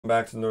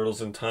back to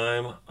Nerdles in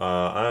Time.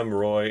 I'm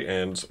Roy,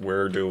 and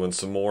we're doing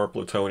some more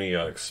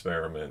Plutonia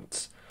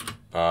experiments.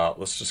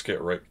 Let's just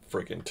get right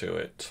freaking to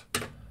it.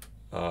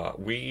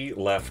 We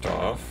left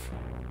off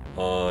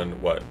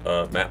on,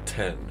 map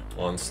 10,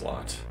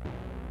 Onslaught.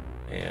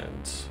 And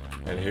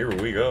here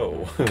we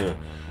go.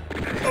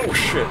 Oh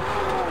shit!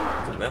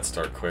 Didn't that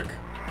start quick?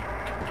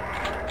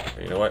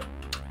 You know what?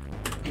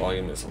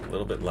 Volume is a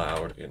little bit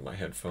loud in my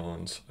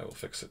headphones. I will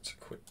fix it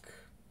quick.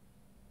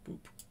 Boop.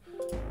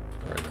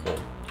 Alright, cool.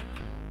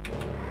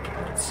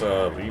 Let's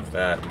leave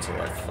that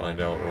until I find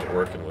out what we're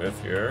working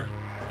with here.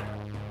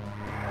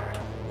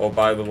 Oh,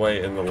 by the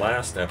way, in the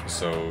last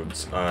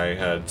episodes, I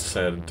had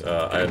said,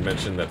 I had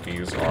mentioned that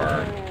these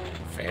are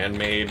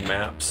fan-made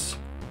maps,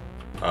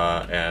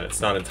 and it's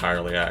not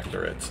entirely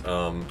accurate.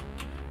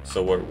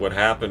 So what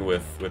happened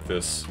with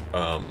this,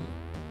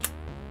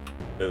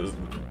 is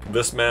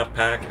this map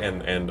pack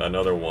and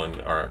another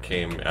one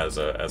came as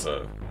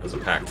a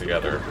pack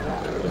together.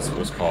 This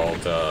was called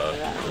the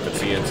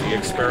TNT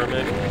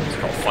experiment. It's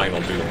called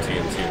Final Doom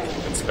TNT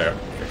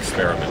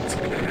experiment.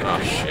 Ah,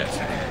 shit.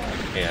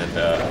 And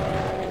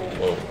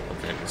whoa,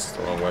 okay, this is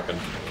the wrong weapon.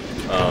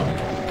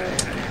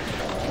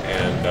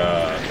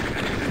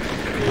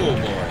 Oh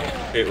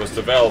boy, it was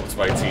developed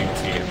by Team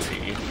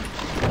TNT.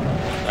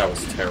 That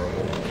was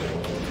terrible.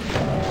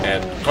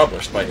 And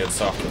published by id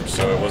Software,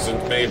 so it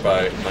wasn't made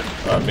by the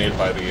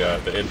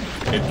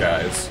id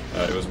guys.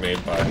 It was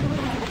made by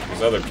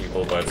these other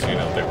people, but you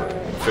know they were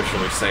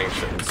officially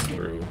sanctioned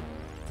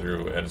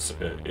through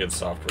id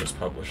Software's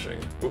publishing.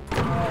 Oop.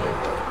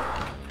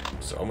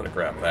 So I'm gonna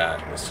grab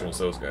that as soon as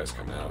those guys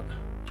come out.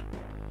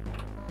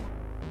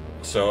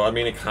 So I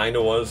mean, it kind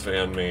of was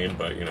fan made,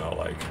 but you know,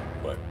 like,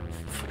 but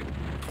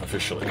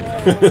officially.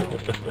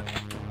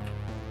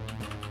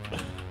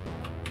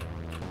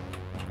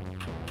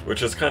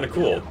 Which is kind of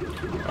cool.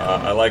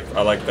 I like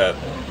that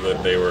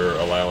they were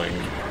allowing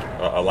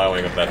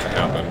of that to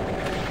happen.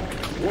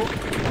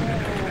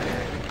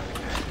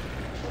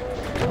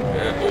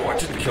 And, oh, I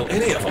didn't kill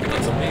any of them.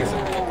 That's amazing.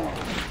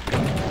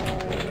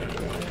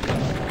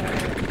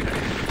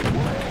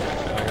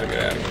 I gotta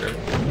get out of here.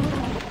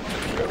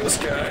 Got this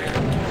guy.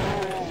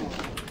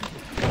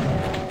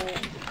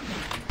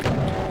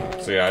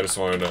 So yeah, I just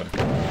wanted to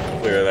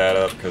clear that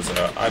up because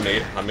I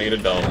made a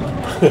dumb.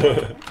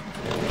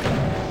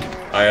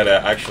 I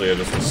actually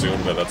just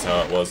assumed that that's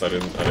how it was. I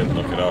didn't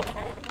look it up,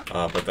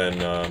 but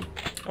then I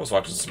was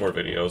watching some more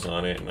videos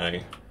on it, and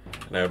I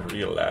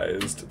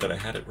realized that I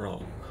had it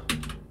wrong,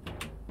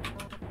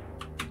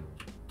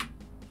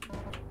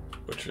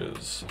 which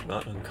is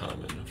not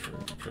uncommon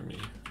for me.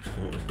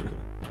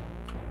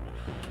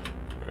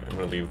 Right, I'm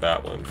gonna leave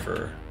that one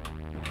for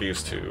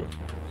these two,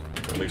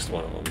 at least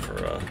one of them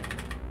for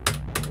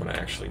when I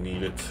actually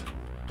need it.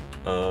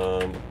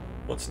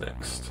 What's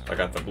next? I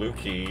got the blue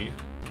key.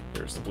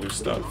 Here's the blue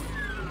stuff.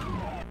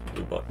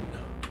 Blue button.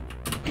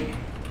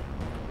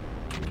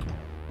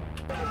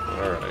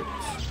 Alright.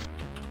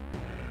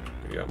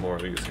 We got more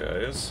of these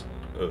guys.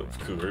 Of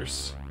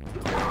course.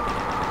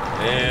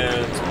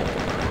 And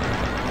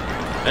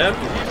even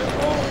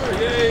more!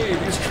 Yay!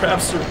 These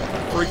traps are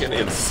freaking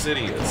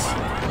insidious.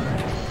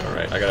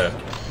 Alright, I gotta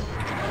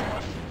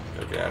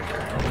get out of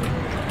here.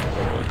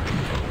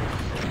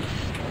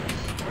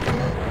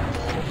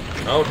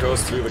 Oh, it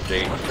goes through the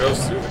gate. It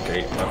goes through the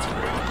gate. That's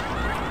great.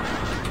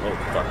 Oh,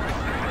 fuck.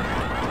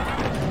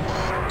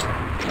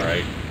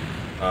 Alright.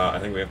 I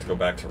think we have to go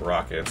back to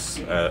rockets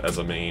as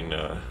a main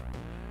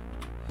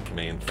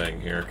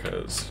thing here,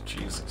 because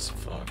Jesus,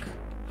 fuck.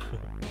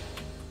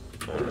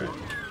 Alright.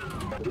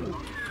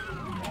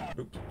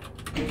 Oops.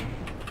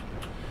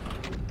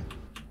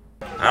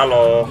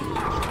 Hello!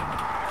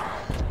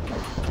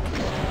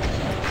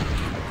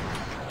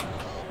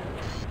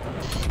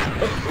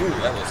 Oh, ooh,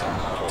 that was a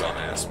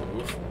dumbass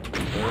move.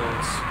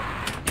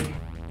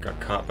 Got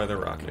caught by the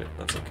rocket.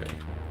 That's okay.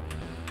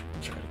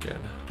 Try it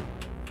again.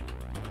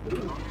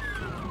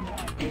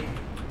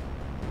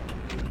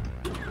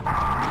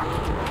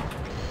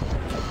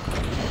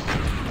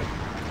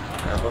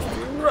 Have a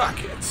few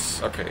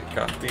rockets. Okay,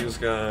 got these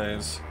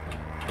guys.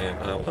 And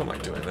what am I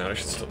doing now? I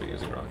should still be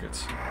using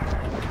rockets.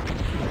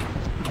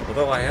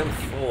 Although I am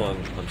full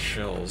on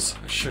shells.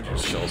 I should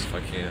use shells if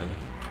I can.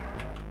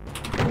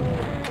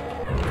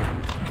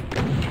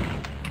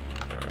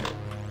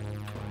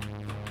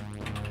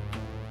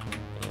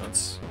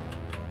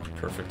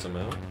 Perfect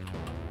amount.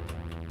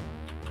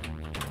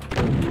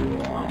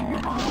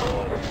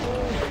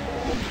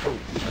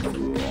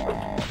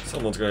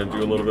 Someone's gonna do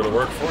a little bit of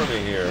work for me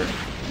here.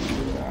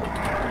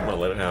 I'm gonna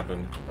let it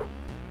happen.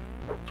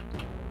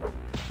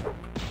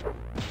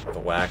 The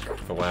whack,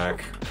 the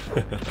whack.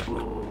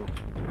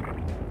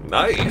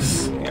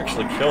 Nice! He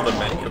actually killed a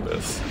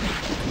Mancubus.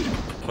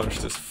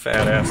 Punched his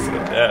fat ass to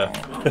the death.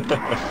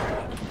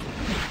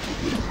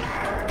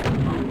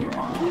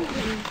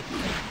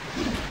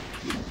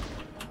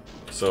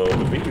 So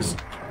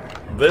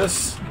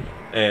this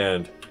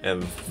and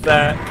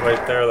that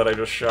right there that I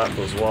just shot,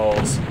 those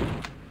walls,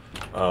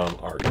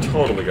 are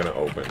totally gonna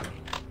open.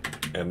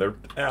 And they're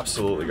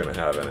absolutely going to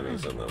have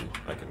enemies in them.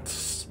 I can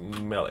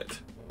smell it.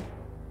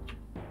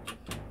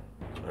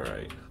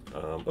 Alright.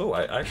 Oh,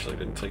 I actually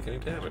didn't take any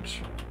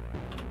damage.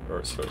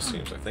 Or so it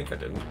seems. I think I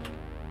didn't.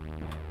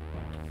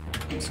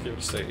 Let's give it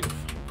a save.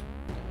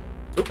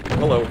 Oop,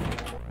 hello.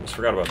 Just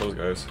forgot about those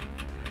guys.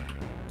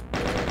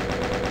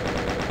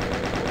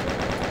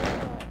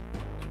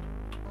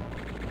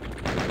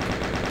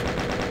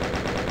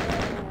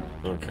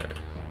 Okay.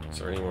 Is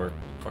there any more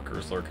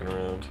fuckers lurking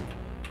around?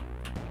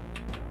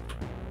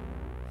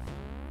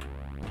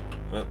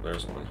 Oh,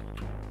 there's one.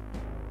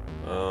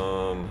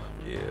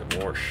 Yeah,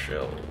 more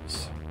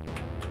shells.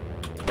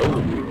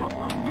 Oh!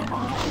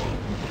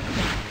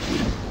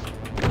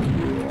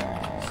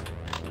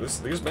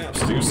 These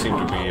maps do seem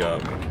to be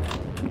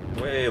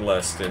way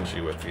less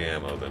stingy with the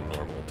ammo than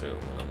normal too.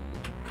 I'm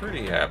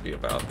pretty happy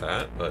about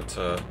that, but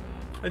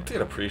I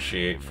did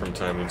appreciate from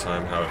time to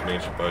time how it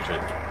made you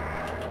budget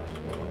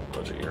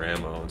your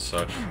ammo and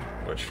such.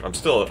 Which I'm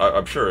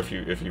sure if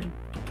you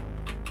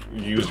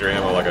use your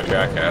ammo like a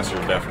jackass,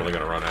 you're definitely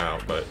gonna run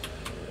out. But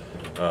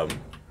I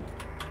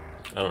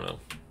don't know.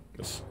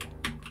 It's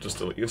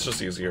just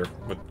easier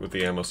with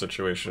the ammo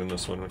situation in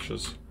this one, which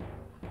is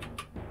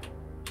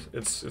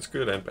it's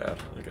good and bad,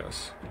 I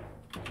guess.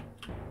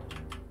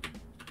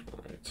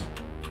 Alright.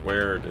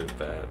 Where did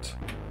that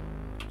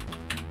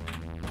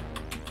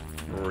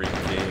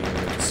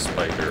freaking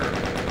spider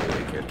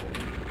awaken?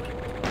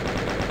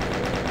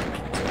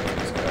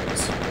 These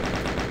guys.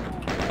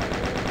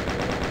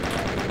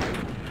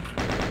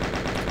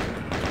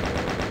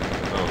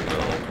 Oh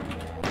no.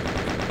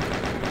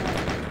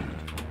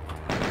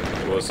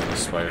 It wasn't a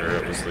spider,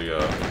 it was the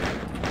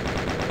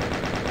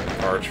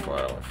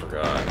archvile, I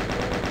forgot.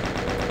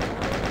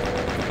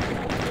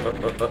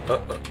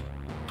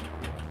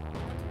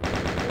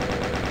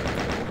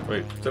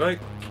 Wait, did I?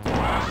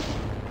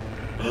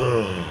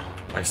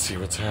 I see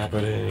what's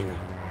happening,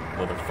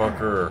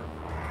 motherfucker.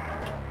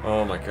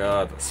 Oh my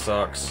god, that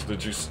sucks.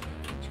 Did you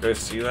guys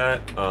see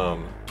that?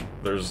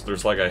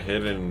 There's like a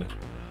hidden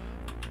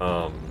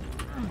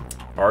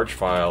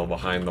archvile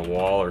behind the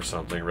wall or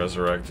something,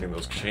 resurrecting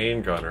those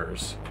chain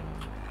gunners.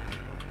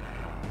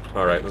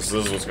 All right, this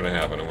is what's gonna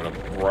happen. I'm gonna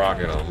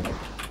rocket them.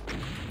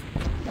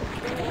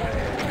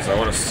 I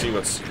want to see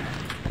what's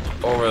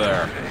over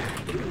there.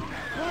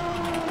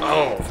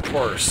 Oh, of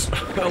course.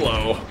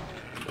 Hello.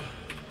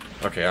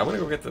 Okay, I'm gonna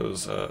go get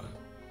those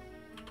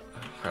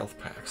health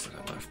packs that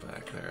I left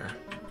back there.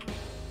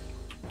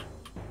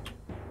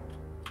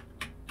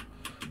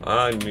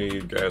 I knew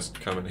you guys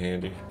would come in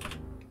handy.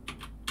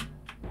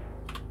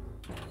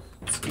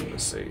 Let's do a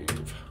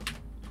save.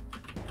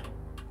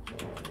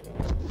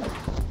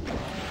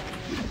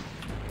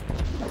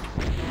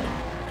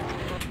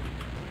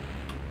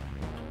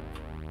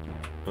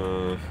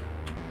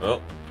 Oh.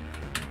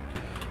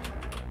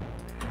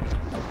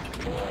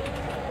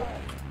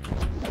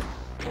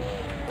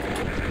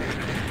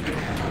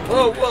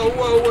 Whoa, whoa,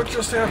 whoa, what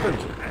just happened?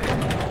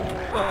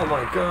 Oh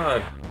my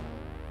god.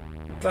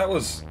 That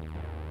was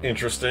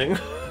interesting.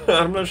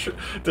 I'm not sure.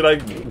 Did I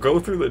go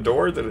through the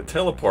door? Did it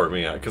teleport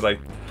me out? Because I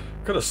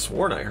could have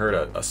sworn I heard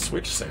a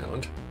switch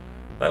sound.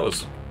 That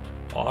was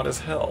odd as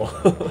hell.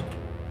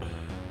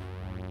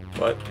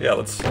 But yeah,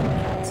 let's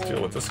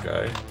deal with this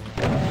guy.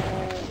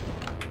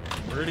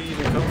 Where did he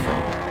even come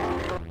from?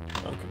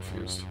 I'm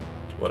confused.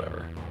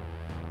 Whatever.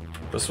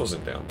 This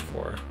wasn't down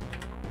before.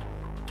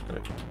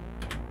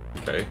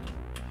 Okay.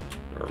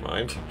 Never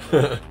mind.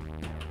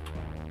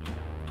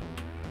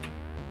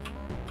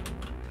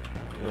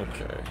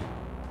 Okay.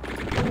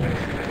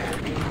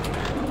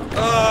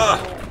 Ah!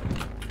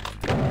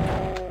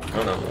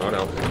 Oh no, oh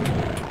no.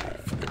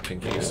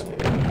 Fucking pinkies.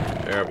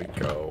 There we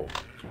go.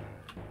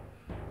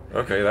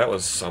 Okay, that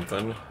was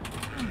something.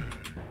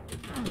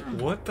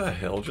 What the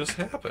hell just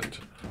happened?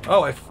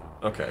 Oh,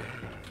 okay.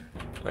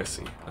 I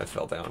see. I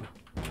fell down.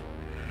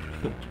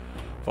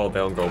 Fall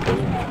down, go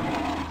boom.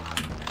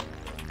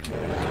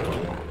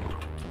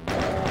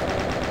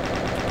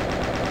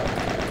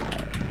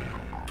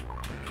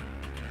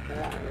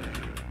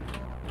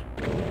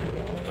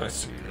 I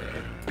see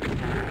that.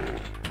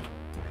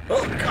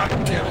 Oh, god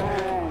damn it!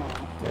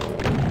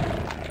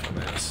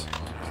 Dumbass.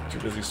 Too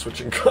busy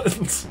switching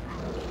guns.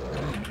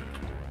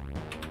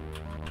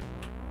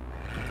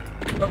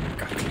 Oh,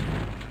 god.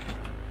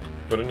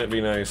 Wouldn't it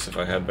be nice if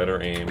I had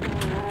better aim?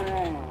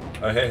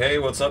 Hey,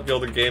 what's up,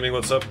 Gilded Gaming?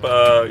 What's up,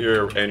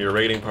 your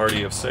raiding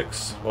party of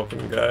 6? Welcome,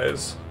 you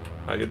guys.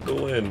 How you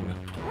doing?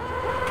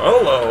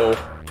 Hello!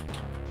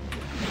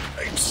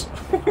 Thanks.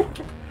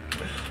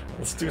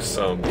 Let's do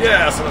some.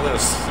 Yeah, some of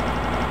this.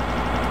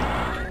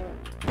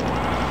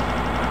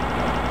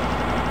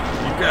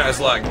 You guys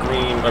like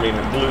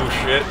blue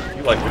shit.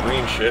 You like the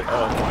green shit.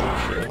 I like the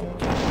blue shit.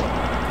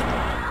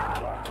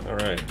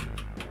 Alright.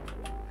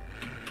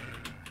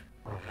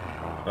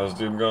 How's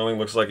Doom going?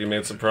 Looks like you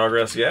made some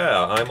progress.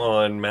 Yeah, I'm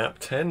on map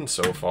 10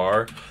 so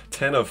far.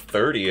 10 of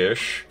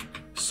 30-ish.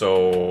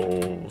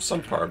 So,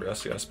 some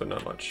progress, yes, but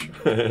not much.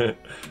 A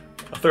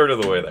third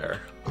of the way there.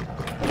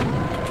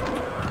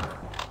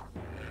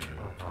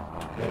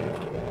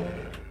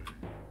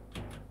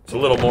 It's a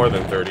little more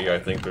than 30, I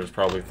think there's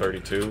probably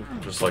 32,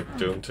 just like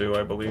Doom 2,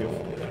 I believe.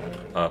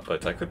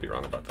 But I could be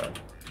wrong about that.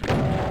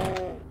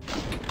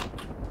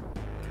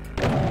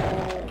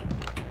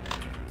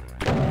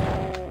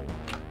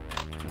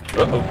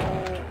 Uh-oh.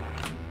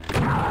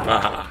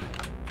 Ah!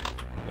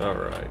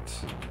 Alright.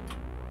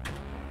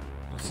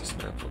 What's this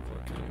map look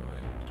like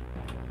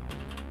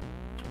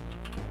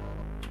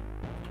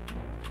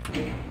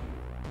anyway?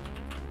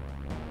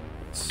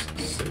 Let's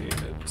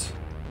save it.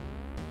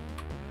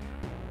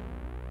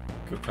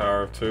 Good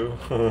power of 2.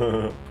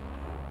 Oh.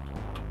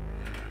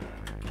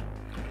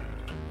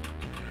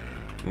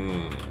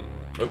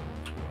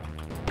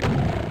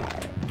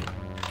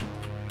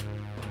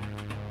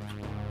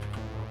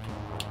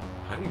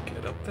 How do you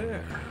get up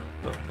there?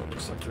 Oh, it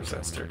looks like there's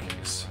that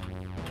staircase.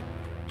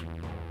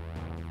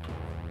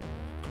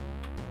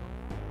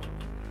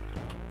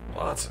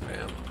 Lots of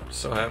ammo. I'm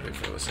so happy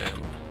for this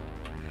ammo.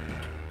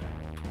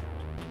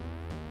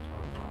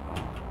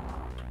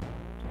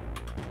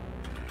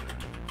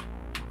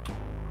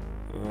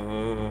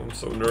 I'm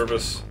so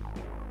nervous.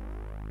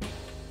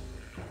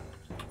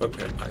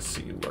 Okay, I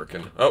see you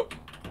lurking. Oh!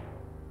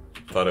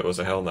 Thought it was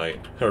a Hell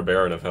Knight. Or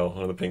Baron of Hell,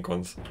 one of the pink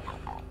ones.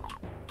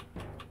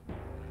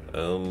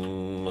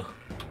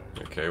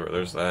 Okay, well,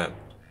 there's that.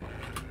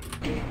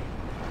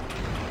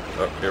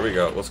 Oh, here we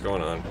go. What's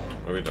going on?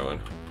 What are we doing?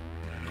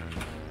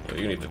 Oh,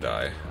 you need to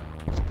die.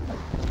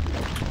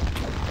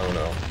 Oh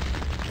no.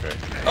 Okay.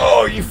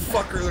 Oh, you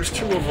fucker! There's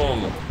 2 of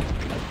them!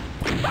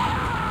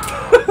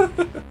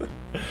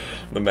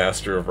 The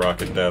master of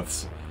rocket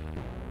deaths.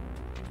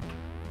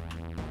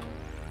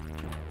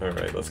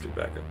 Alright, let's get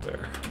back up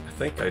there. I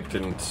think I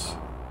didn't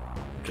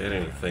get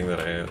anything that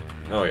I...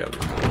 Oh yeah,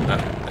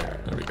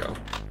 there we go.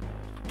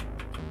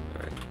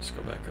 Alright, let's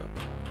go back up.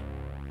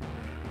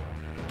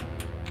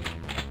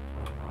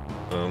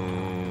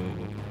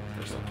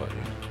 There's that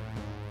button.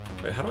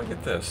 Wait, how do I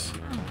get this?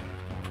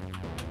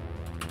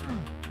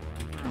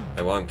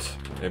 I want...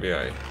 Maybe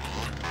I...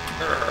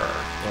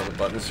 Oh, the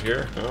button's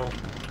here? No.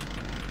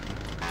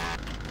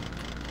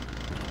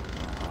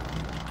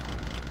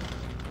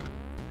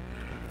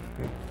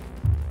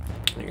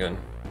 Again,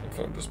 my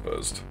phone just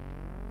buzzed.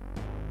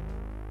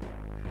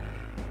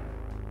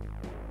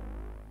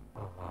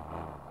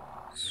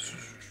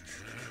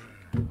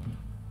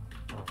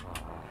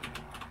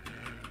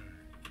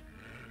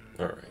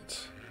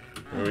 Alright.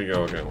 Here we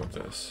go again with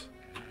this.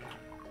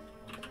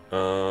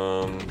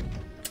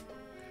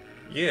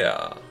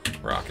 Yeah.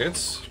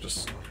 Rockets.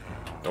 Just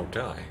don't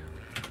die.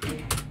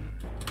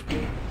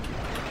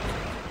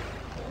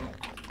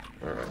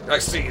 Alright. I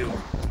see you!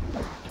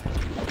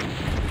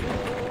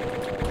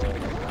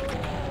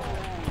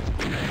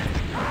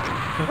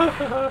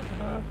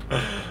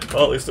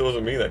 Well, at least it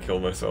wasn't me that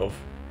killed myself.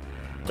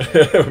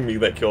 Me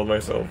that killed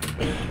myself.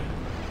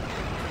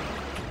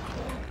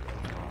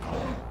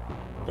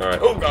 Alright,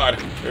 oh god!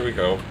 Here we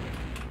go.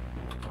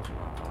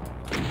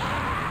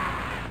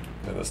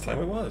 And this time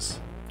it was.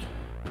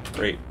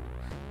 Great.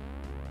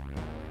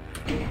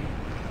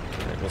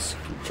 Alright, let's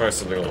try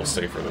something a little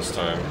safer this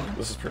time.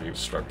 This is pretty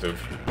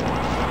destructive.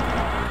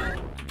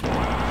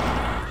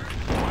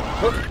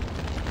 Whoop.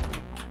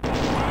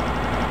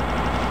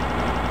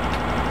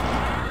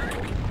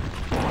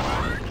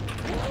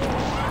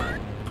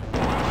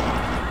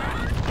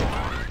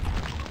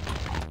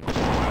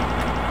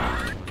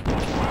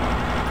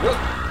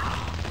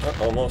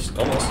 Almost,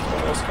 come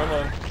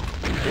on.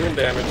 Doing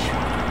damage.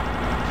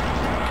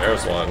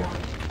 There's one.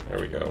 There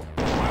we go.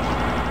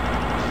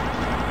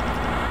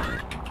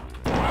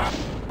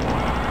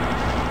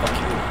 Fuck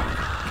you.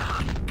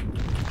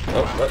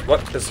 Oh,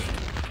 what is... I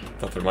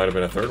thought there might have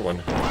been a third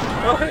one.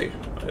 Oh, hey!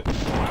 I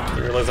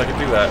didn't realize I could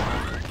do that.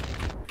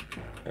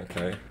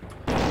 Okay.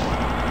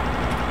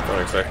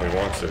 Don't exactly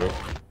want to.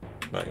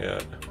 Not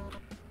yet.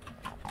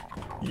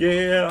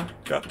 Yeah!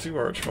 Got 2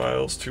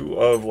 archviles. 2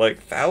 of,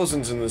 like,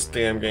 thousands in this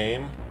damn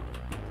game.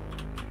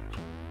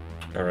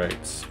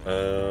 Alright.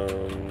 I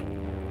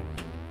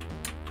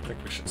think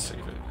we should save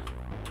it.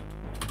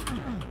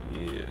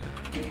 Yeah.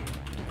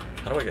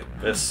 How do I get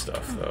this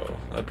stuff, though?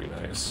 That'd be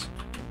nice.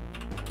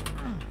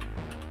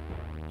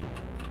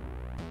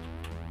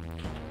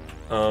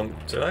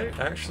 Did I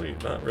actually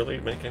not really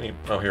make any...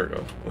 Oh, here we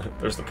go.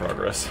 There's the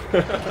progress.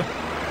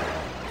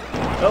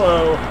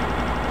 Hello!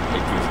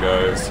 Hate these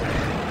guys.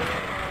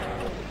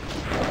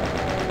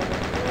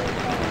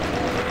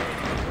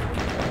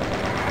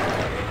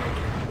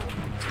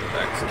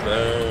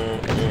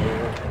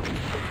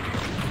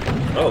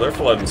 Oh, they're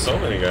flooding so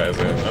many guys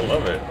in. I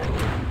love it.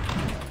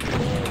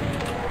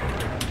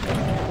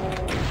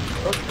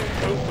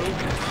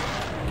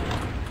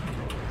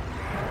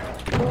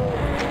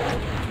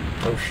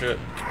 Oh shit.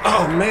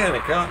 Oh man,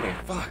 it got me.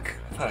 Fuck.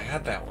 I thought I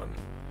had that one.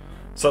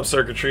 Sup,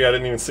 circuitry? I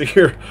didn't even see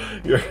your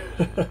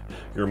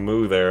your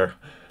moo there.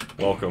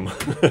 Welcome.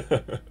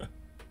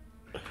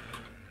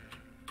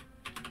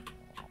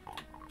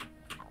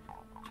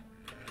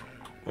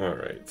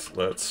 Alright,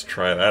 let's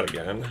try that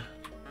again.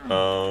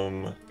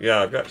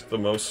 Yeah, I've got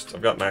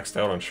maxed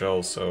out on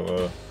shells,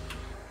 so,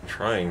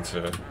 trying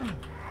to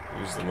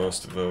Use the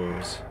most of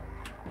those.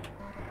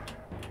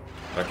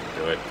 I can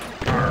do it.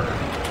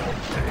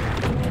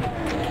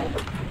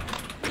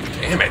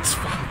 Damn it!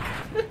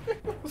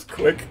 That was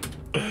quick.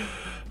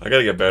 I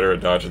gotta get better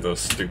at dodging those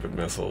stupid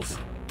missiles.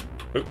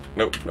 Oop,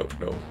 nope, nope,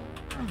 nope.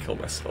 Kill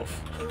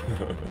myself.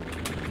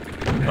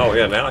 Oh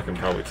yeah, now I can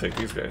probably take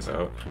these guys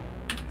out.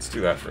 Let's do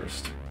that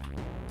first.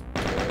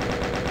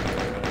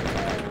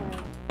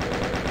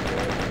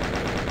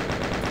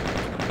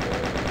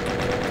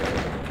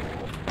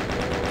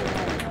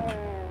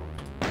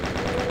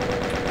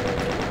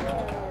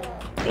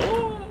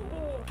 Oh.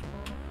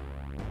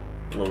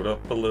 Load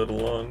up a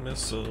little on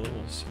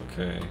missiles.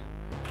 Okay.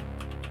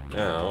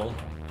 Now...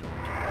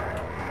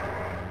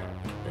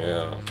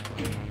 yeah.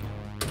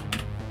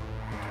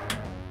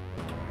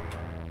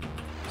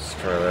 Let's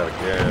try that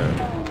again.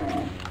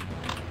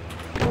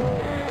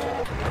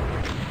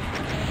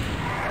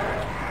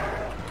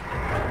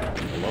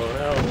 Come on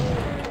out.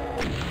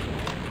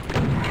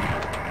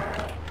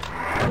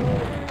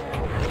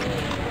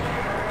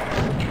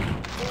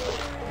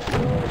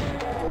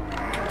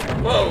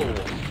 Whoa!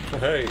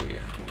 Hey!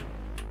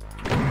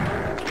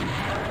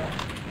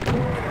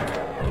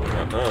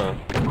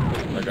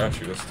 I got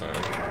you this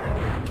time.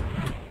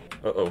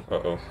 Uh-oh,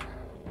 uh-oh.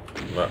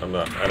 I'm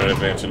not at an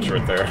advantage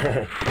right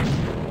there.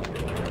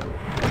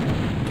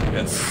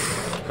 Yes.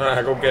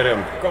 Ah, go get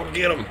him. Go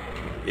get him.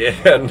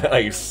 Yeah,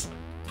 nice.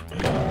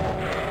 These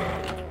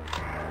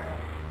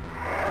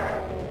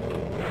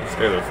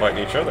guys are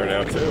fighting each other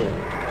now, too.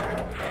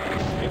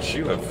 Ain't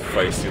you have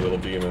feisty little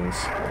demons.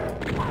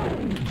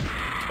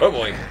 Oh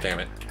boy, damn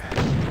it.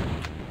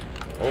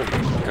 Oh,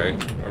 okay,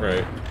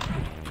 alright.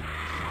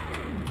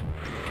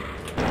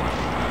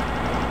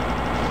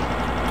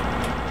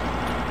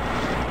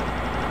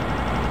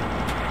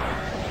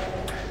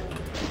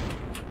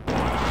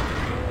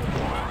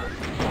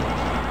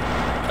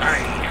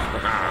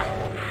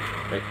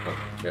 Wait, oh,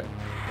 yeah.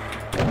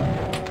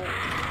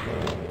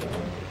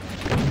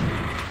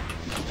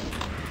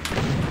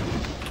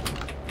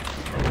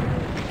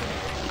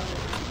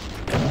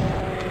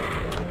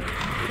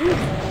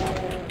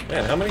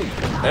 Man, how many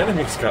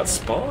enemies got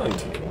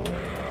spawned?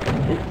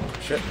 Ooh,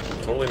 shit,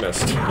 totally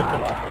missed.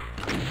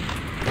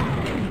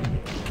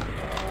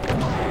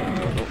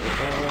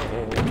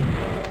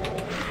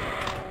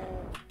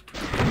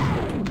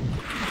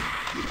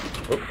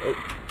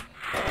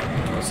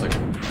 That's like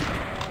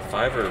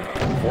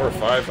 4 or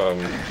 5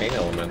 pain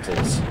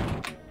elementals.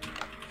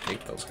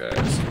 Hate those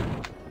guys.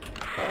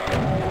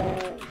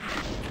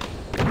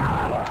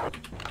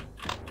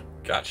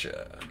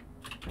 Gotcha.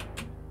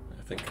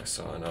 I think I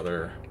saw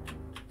another...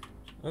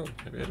 oh,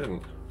 maybe I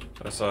didn't.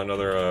 I saw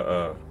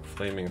another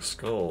flaming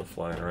skull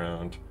flying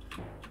around.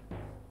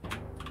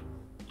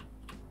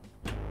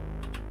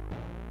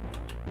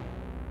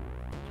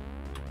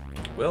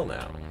 Well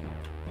now.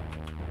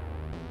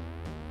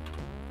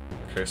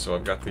 Okay, so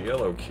I've got the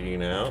yellow key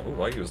now.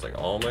 Ooh, I used like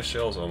all my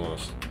shells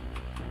almost.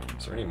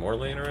 Is there any more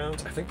laying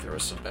around? I think there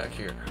was some back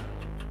here.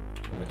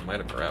 I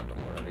might have grabbed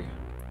them already.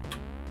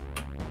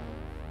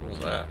 What was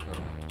that? Oh,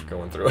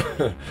 going through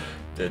a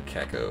dead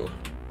caco.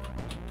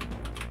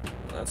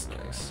 Well, that's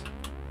nice.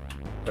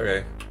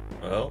 Okay,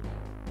 well,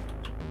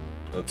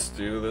 let's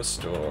do this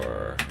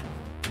door.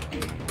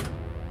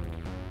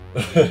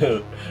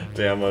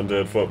 Damn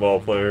undead football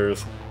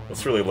players.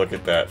 Let's really look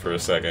at that for a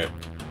second.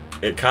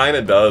 It kind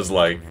of does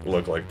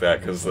look like that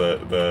because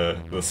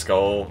the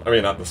skull, I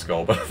mean not the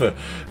skull, but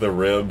the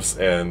ribs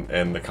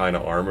and the kind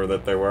of armor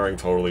that they're wearing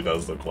totally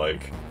does look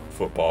like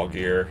football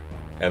gear,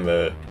 and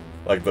the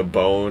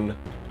bone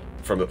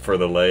for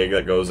the leg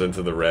that goes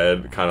into the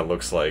red kind of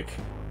looks like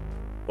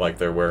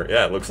they're wearing,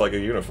 yeah, it looks like a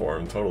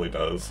uniform, totally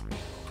does.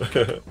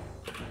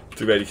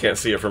 Too bad you can't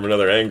see it from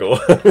another angle.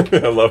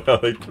 I love how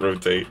they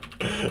rotate.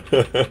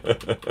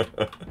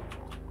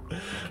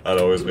 That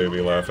always made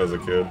me laugh as a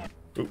kid.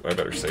 Ooh, I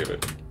better save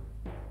it.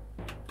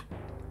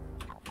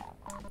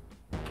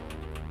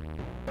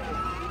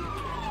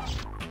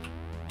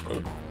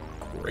 Oh,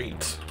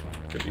 great.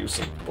 Could use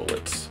some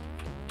bullets.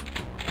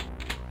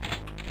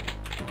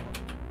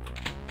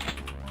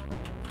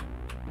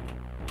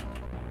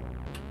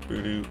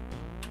 Voodoo.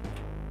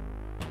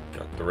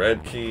 Got the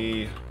red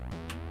key.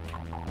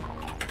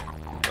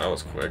 That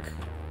was quick.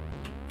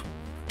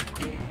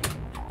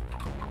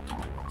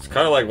 It's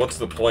kind of like, what's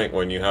the point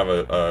when you have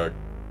a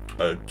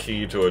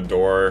key to a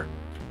door,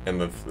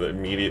 and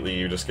immediately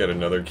you just get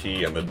another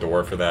key, and the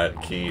door for that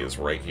key is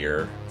right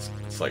here.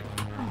 It's like,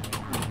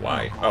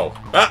 why? Oh,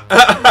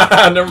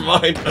 never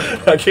mind.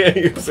 I can't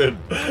use it.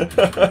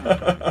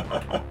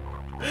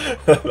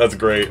 That's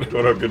great.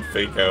 What a good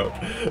fake out.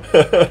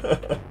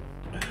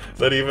 Is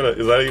that even? It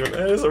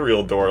is a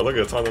real door. Look,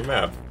 it's on the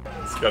map.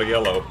 It's got a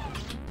yellow.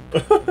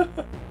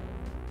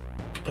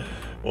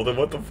 Well then,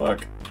 what the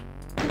fuck?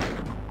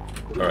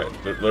 Alright,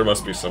 there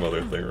must be some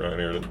other thing around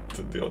here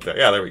to deal with that.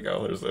 Yeah, there we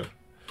go. Here's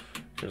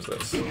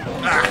this.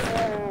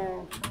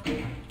 Ah!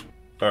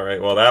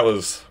 Alright, well that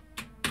was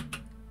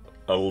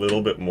a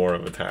little bit more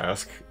of a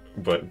task,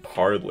 but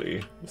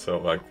hardly. So,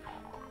 like,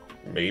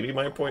 maybe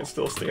my point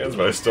still stands,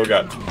 but I still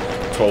got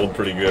told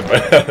pretty good by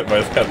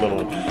that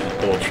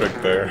little trick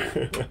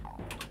there.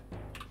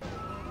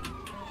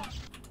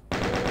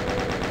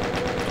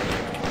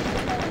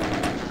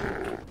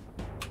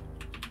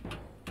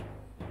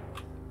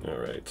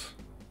 Alright.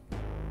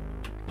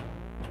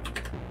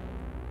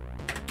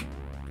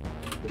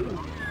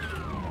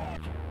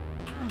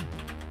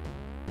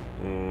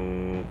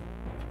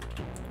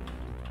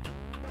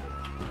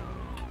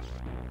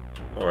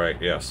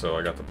 Alright, yeah, so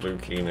I got the blue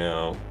key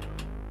now.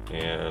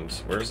 And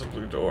where's the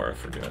blue door? I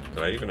forget.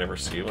 Did I even ever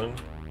see one?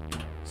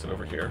 Is it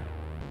over here?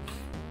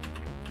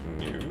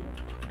 No.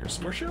 Here's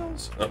some more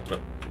shells. Oh, no,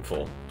 I'm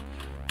full.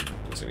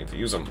 Guess I need to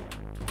use them.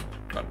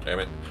 God damn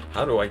it.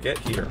 How do I get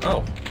here?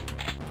 Oh!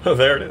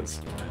 There it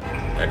is.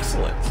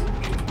 Excellent.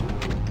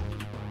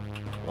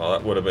 Well,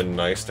 that would have been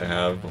nice to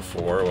have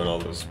before when all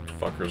those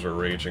fuckers were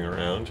raging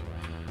around.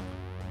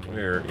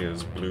 Where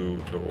is blue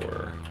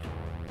door?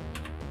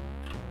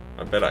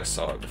 I bet I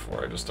saw it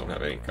before, I just don't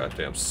have any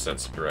goddamn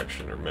sense of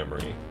direction or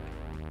memory.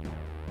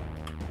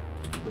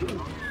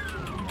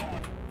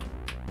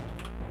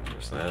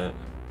 There's that.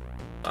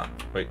 Ah,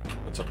 wait,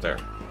 what's up there?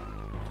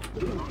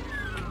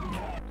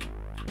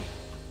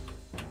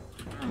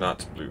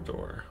 Not blue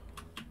door.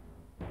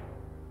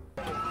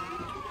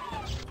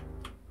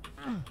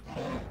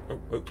 Oh,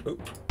 oh, oh.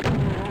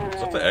 Is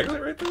that the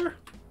exit right there?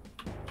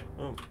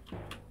 Oh.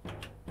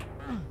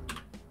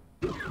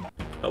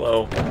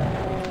 Hello.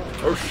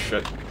 Oh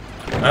shit.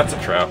 That's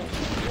a trap.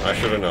 I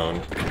should have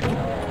known.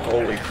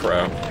 Holy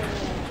crap.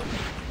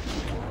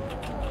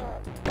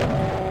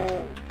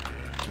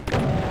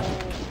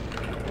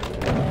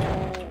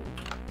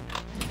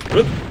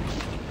 Good.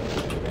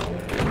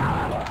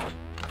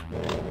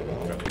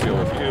 Got to deal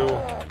with you.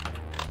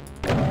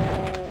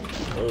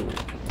 Oh.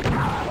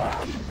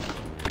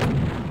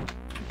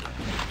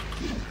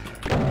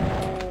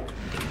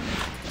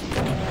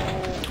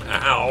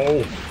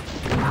 Ow!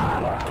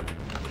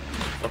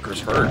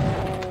 Fucker's hurt.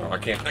 Oh, I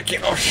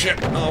can't, oh shit!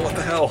 Oh, what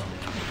the hell?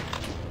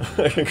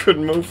 I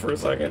couldn't move for a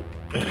second.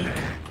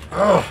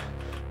 Oh!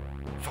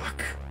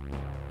 Fuck.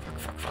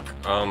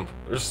 Fuck.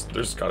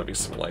 There's gotta be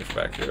some life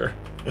back here.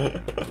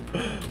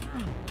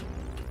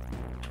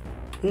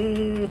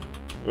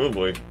 Oh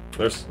boy.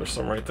 There's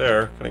some right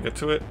there. Can I get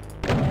to it?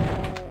 I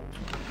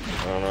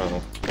don't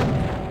know.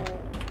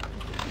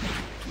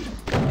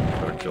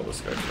 Better kill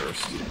this guy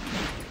first.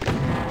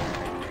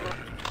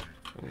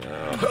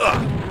 No.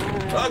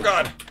 Oh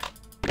god!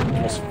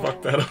 Almost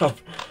fucked that up.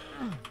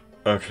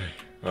 Okay,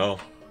 well,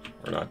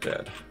 we're not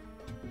dead.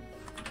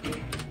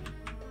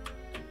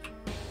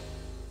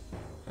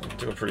 I'm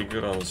doing pretty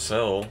good on the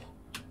cell.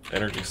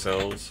 Energy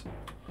cells.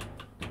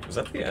 Is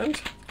that the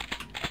end?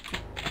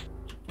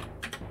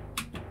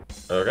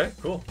 Okay,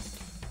 cool.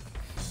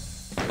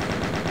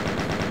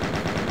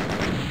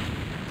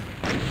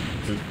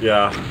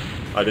 Yeah,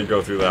 I did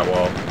go through that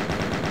wall.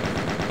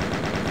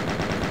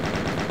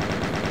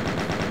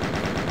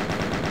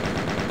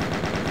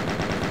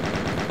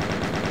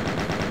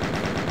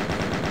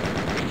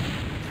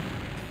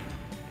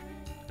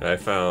 I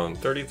found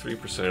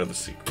 33% of the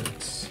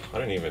secrets. I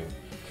didn't even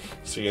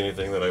see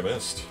anything that I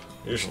missed.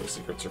 Usually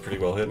secrets are pretty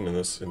well hidden in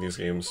these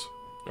games.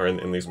 Or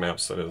in these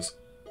maps, that is.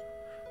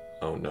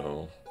 Oh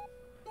no.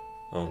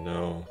 Oh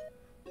no.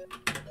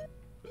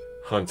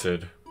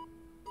 Hunted.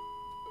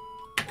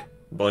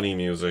 Bunny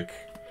music.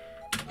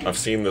 I've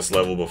seen this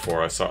level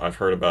before. I've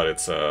heard about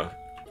its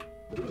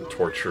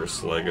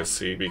torturous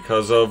legacy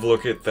because of,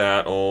 look at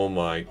that, oh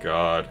my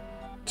god.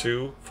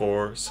 2,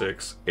 4,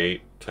 6,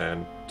 8,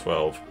 10,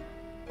 12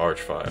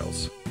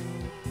 archviles.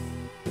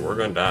 We're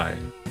gonna die.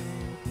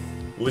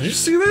 Did you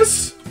see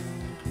this?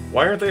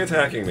 Why aren't they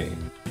attacking me?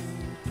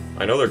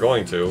 I know they're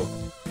going to.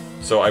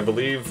 So I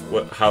believe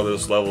how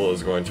this level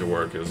is going to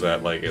work is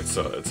that like it's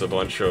a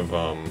bunch of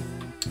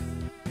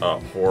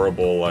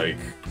horrible like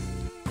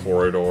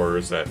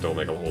corridors that don't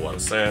make a whole lot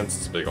of sense.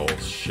 It's a big old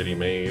shitty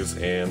maze,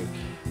 and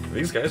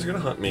these guys are gonna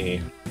hunt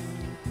me.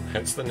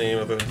 Hence the name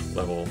of the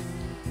level.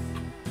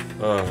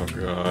 Oh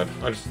god,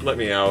 let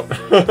me out.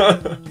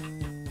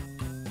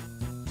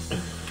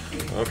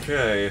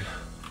 Okay.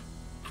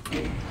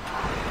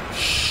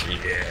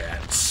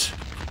 Shit.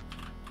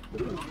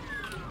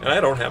 And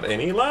I don't have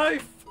any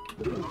life.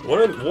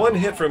 One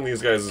hit from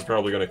these guys is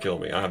probably gonna kill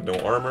me. I have no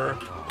armor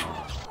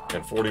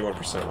and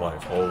 41%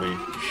 life. Holy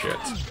shit.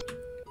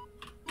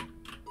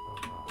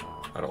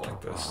 I don't like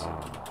this.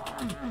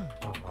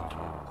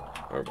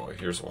 Oh boy,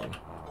 here's one.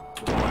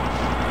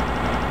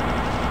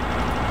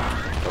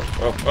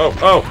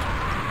 Oh!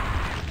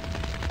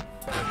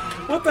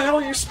 What the hell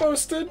are you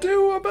supposed to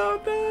do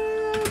about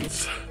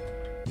that?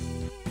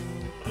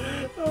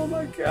 Oh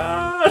my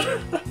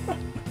god!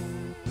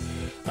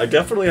 I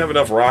definitely have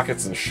enough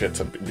rockets and shit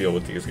to deal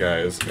with these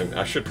guys, and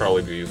I should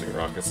probably be using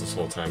rockets this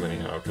whole time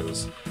anyhow,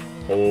 because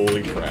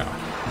holy crap.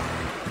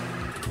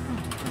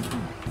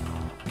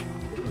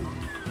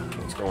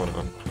 What's going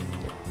on?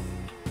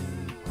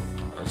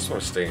 I just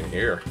want to stay in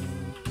here.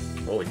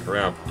 Holy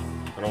crap.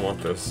 I don't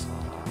want this.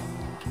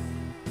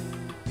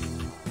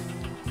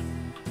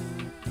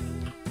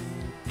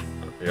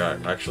 Yeah,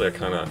 actually I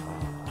kind of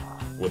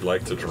would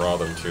like to draw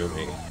them to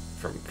me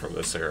from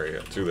this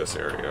area, to this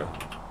area,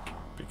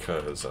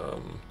 because, I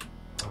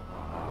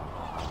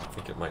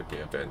think it might be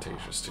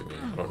advantageous to me.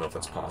 I don't know if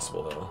that's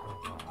possible, though.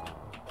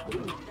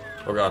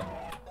 Oh god.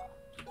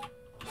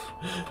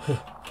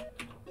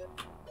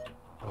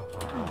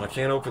 I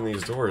can't open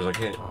these doors. I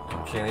can't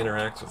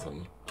interact with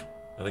them.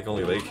 I think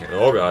only they can.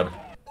 Oh god.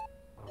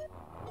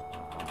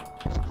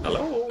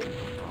 Hello?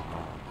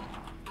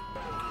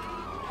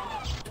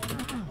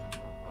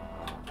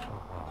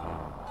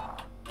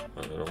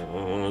 I don't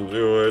want to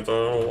do it. I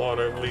don't want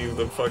to leave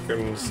the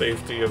fucking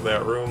safety of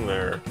that room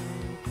there.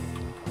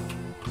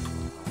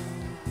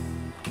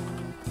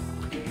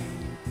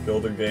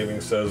 Gilded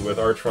Gaming says, with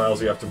Arch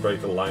Files you have to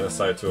break the line of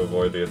sight to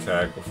avoid the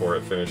attack before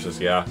it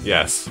finishes. Yeah,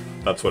 yes,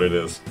 that's what it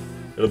is.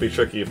 It'll be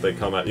tricky if they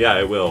come out. Yeah,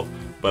 it will.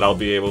 But I'll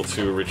be able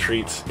to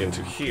retreat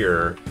into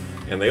here,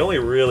 and they only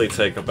really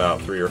take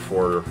about 3 or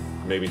 4,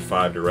 maybe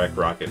 5 direct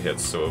rocket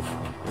hits. So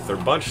if they're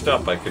bunched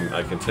up, I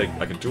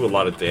can do a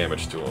lot of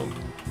damage to them.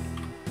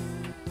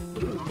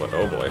 But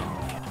oh boy.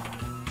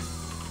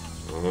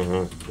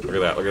 Look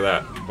at that, look at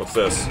that. What's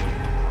this?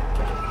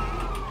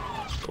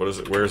 What is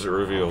it? Where is it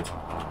revealed?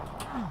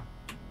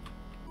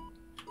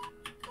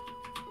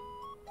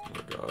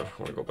 Oh god, I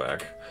want to go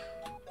back.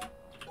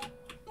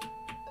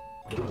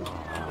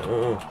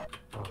 Oh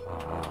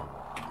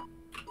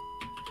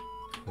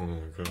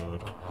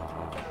god.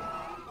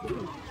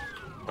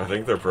 I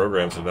think their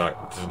programs did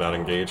not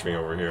engage me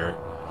over here.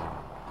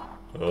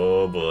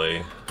 Oh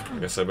boy. I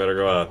guess I better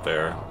go out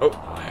there. Oh,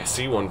 I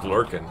see one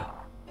lurking.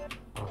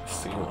 I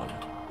see one.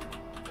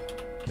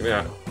 Give me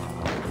that.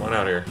 Come on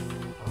out here.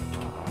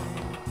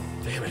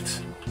 Damn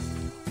it.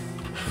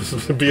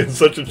 I'm being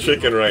such a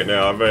chicken right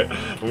now. I'm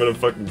gonna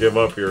fucking give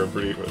up here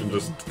and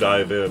just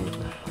dive in.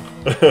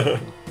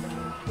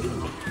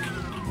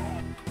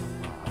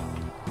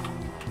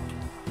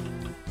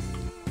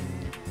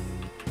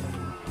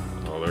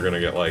 Oh, they're gonna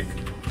get like...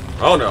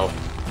 Oh no!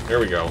 Here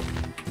we go.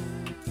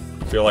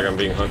 I feel like I'm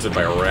being hunted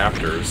by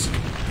raptors.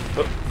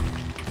 Oh.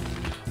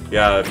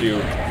 Yeah,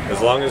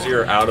 as long as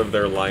you're out of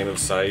their line of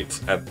sight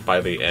by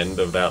the end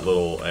of that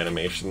little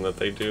animation that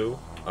they do,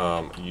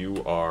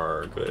 you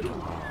are good.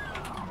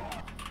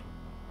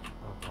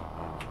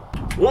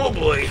 Oh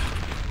boy!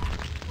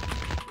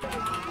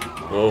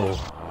 Oh.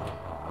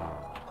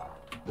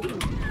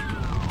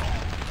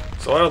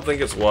 So I don't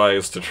think it's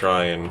wise to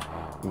try and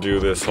do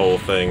this whole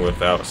thing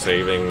without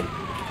saving,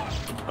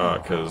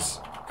 because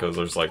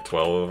there's like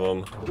 12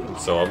 of them.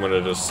 So I'm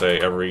gonna just say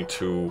every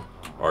 2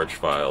 Arch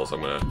Files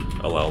I'm gonna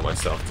allow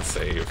myself to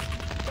save.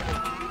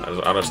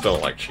 I just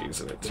don't like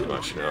cheesing it too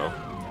much, you know.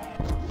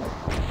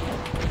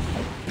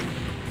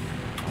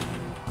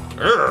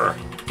 Urgh.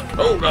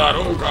 Oh god,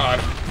 oh god!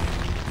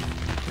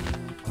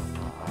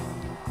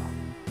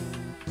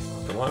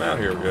 Come on out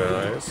here,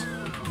 guys.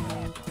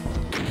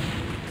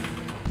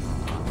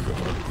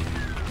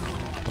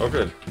 Oh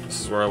good,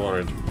 this is where I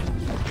wanted.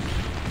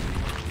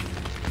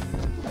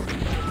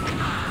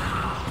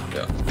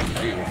 Yeah.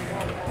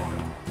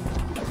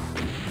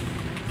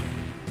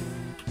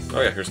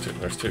 Oh yeah, here's 2.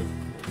 There's 2.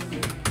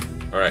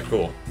 Alright,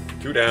 cool.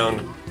 2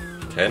 down.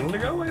 10 to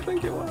go, I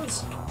think it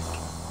was.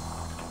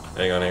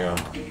 Hang on, hang on.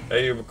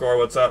 Hey, Ubicor,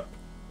 what's up?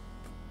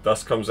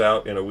 Dusk comes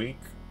out in a week,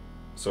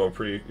 so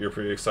you're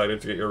pretty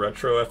excited to get your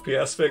retro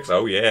FPS fix?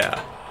 Oh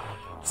yeah.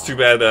 It's too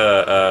bad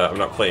I'm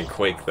not playing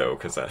Quake though,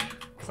 because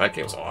that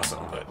game's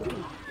awesome. But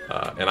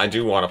and I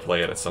do want to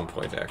play it at some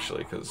point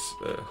actually, because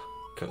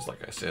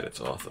like I said,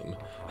 it's awesome.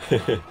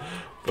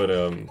 But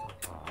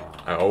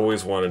I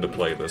always wanted to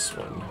play this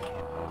one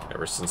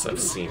ever since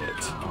I've seen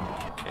it,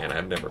 and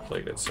I've never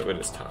played it, so it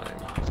is time.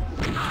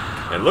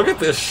 And look at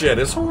this shit!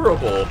 It's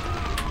horrible.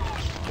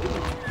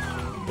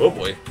 Oh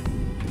boy.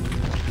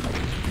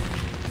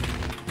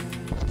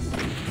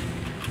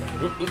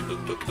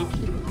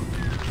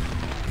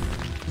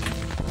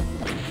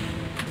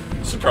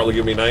 This would probably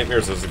give me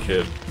nightmares as a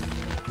kid.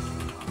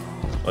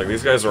 Like,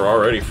 these guys are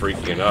already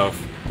freaky enough,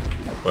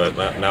 but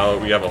now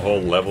that we have a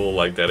whole level,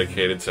 like,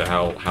 dedicated to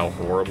how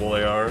horrible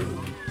they are.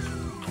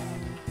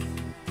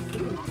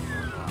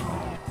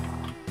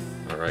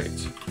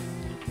 Alright.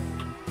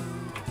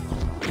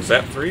 Was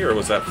that 3 or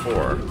was that 4?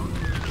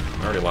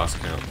 I already lost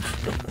count.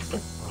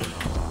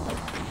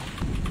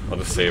 I'll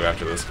just save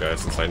after this guy,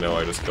 since I know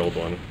I just killed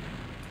one.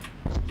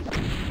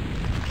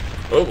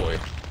 Oh boy.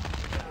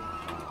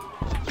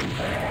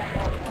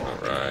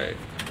 Alright.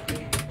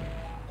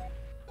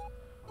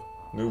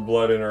 New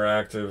Blood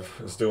Interactive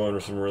is doing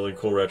some really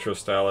cool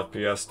retro-style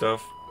FPS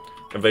stuff.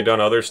 Have they done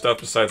other stuff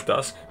besides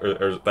Dusk?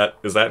 Or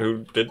is that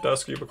who did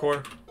Dusk,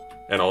 Ubicor?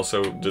 And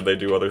also, did they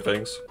do other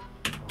things?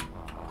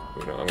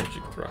 Oh no, I'm gonna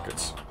keep with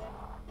rockets.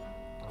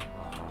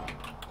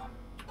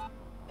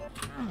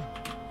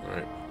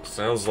 Alright.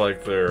 Sounds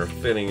like they're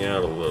thinning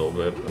out a little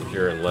bit. I'm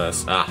hearing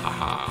less. Ah ha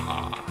ha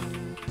ha.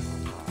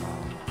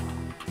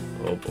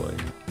 Oh boy.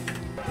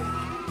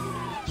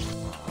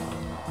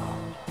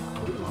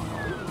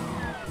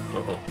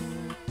 Uh-oh.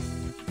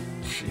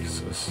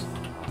 Jesus.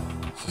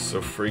 This is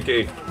so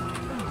freaky.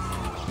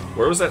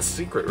 Where was that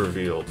secret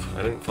revealed?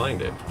 I didn't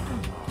find it.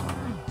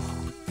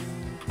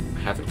 I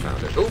haven't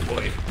found it. Oh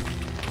boy.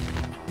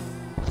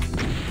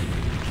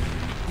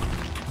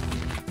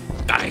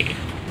 Die.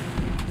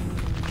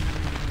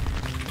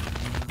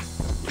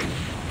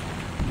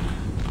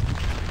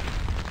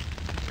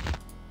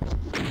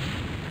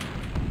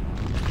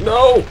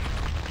 No!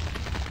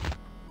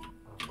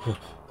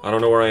 I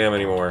don't know where I am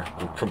anymore.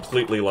 I'm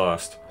completely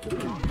lost.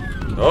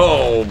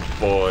 Oh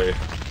boy.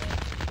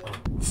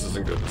 This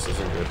isn't good, this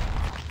isn't good.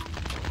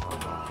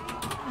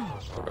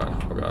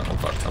 Oh god, I'm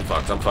fucked, I'm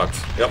fucked, I'm fucked.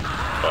 Yep,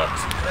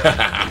 fucked.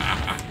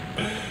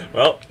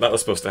 Well, that was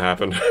supposed to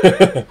happen.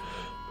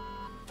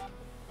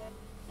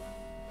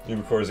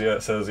 Ubicor's, yeah,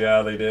 it says,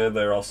 yeah, they did.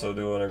 They're also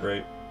doing a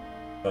great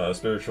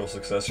spiritual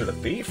successor to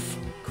Thief.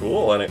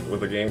 Cool, and it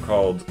with a game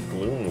called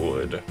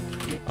Gloomwood.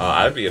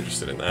 I'd be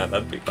interested in that.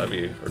 That'd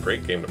be a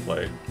great game to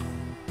play.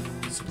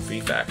 Some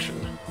Thief action.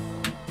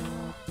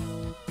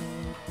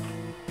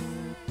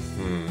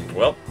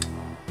 Well,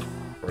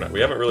 we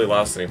haven't really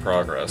lost any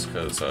progress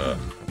because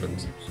I've been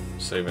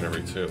saving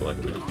every 2, like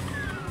we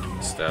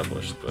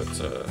established, but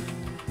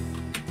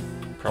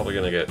probably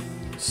gonna get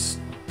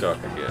stuck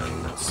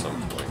again at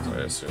some point,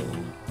 I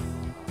assume.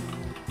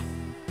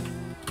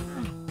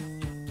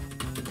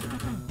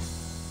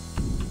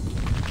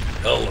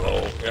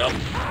 Hello. Yep.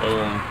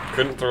 Boom.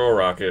 Couldn't throw a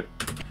rocket.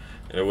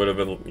 And it would have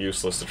been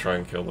useless to try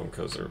and kill them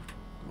because they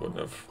wouldn't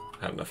have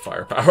had enough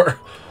firepower.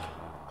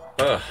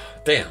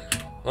 Damn.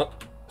 Well.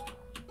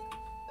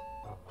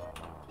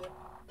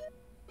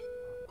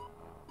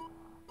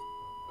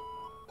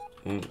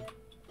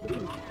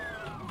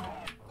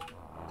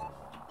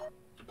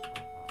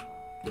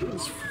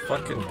 It's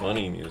fucking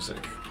bunny music.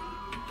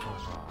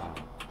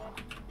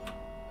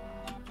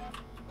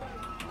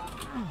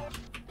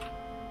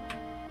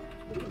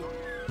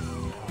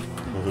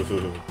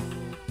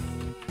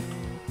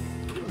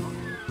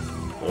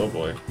 Oh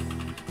boy.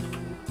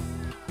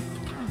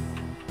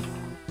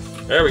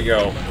 There we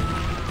go.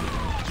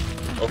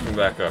 Open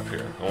back up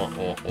here. I want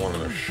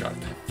another shot.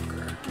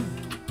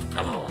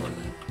 Come on.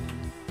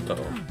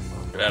 Uh-oh.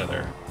 Get out of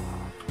there.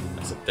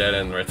 That's a dead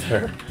end right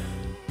there.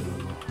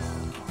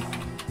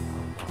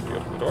 Can you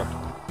open the door?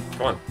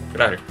 Come on.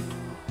 Get out of here.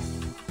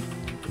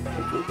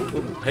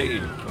 Hey,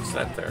 what's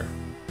that there?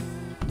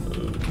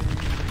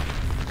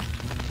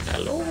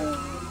 Hello?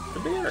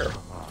 Come here.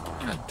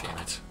 God damn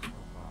it.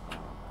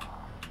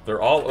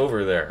 They're all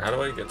over there. How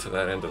do I get to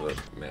that end of the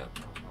map?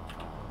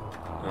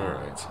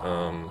 Alright,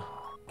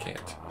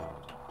 can't.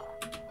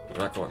 I'm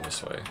not going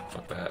this way.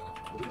 Fuck that.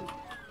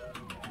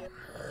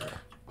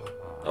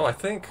 Oh, I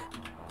think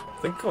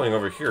going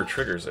over here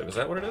triggers it. Is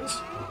that what it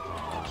is?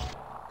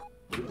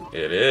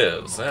 It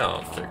is. Now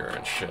I'm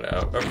figuring shit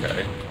out.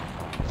 Okay.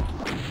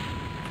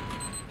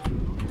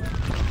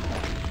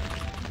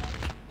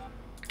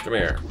 Come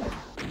here.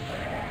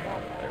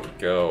 There we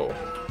go.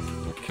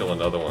 I'll kill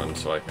another one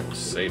so I can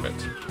save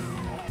it.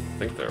 I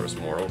think there was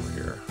more over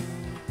here.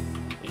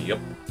 Yep.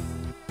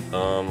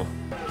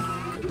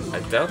 I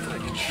doubt that I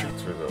can shoot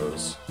through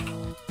those.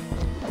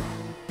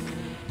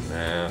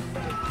 Nah.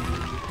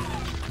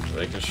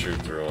 They can shoot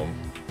through them.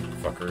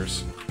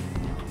 Fuckers.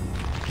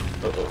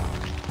 Uh-oh.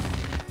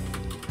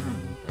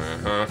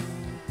 Uh-huh.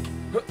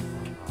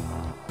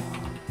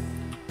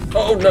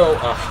 Oh no!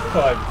 Oh,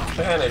 I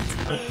panicked.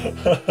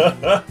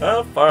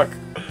 Fuck.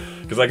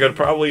 Because I could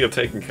probably have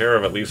taken care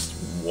of at least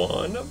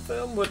one of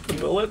them with the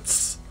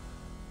bullets.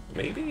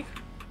 Maybe?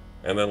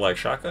 And then like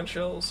shotgun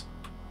shells?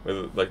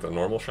 With like the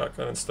normal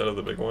shotgun instead of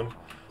the big one.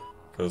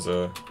 Because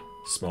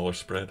smaller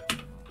spread.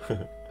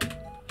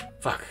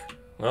 Fuck.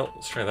 Well,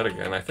 let's try that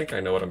again. I think I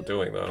know what I'm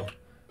doing though.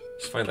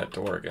 Just find that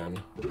door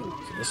again. Is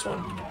it this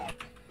one?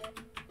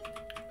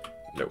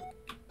 Nope.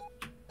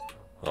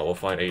 Well, we'll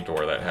find a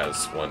door that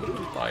has one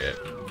by it.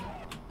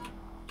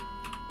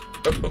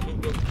 Oh.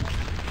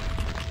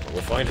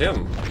 We'll find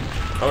him.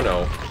 Oh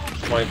no.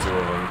 Find 2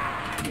 of them.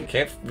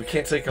 We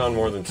can't take on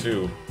more than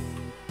 2.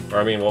 Or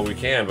I mean, well we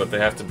can, but they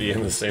have to be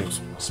in the same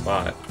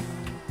spot.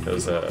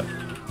 Because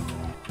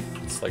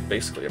it's like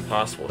basically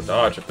impossible to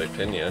dodge if they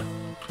pin you.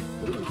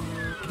 I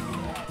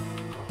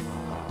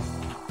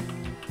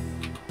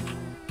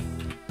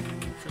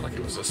feel like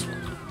it was this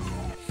one.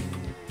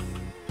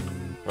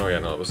 Oh yeah,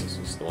 no, this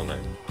was the one that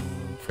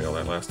failed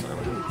that last time.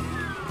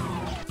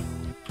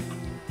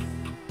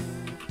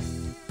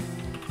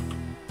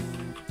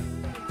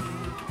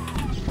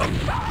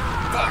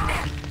 Fuck!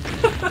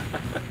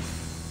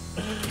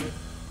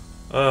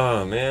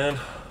 Oh, man.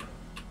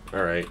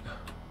 Alright.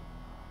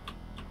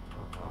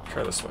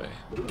 Try this way.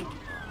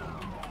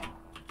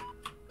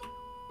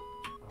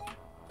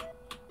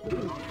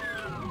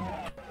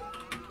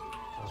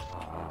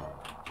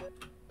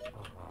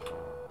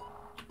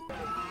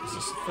 Is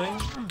this a thing?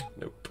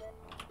 Nope.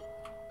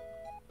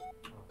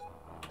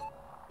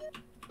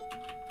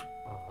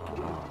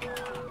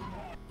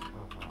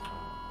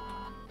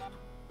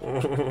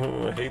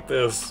 I hate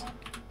this.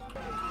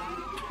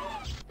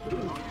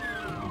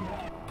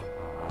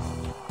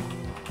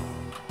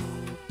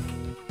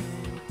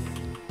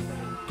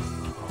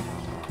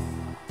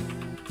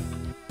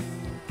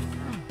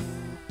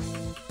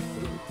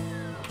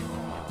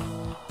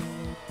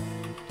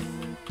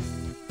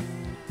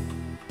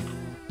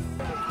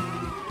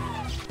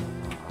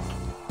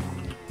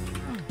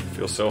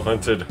 feel so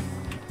hunted.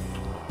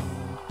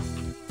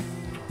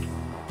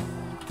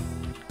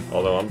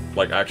 Although I'm,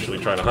 like, actually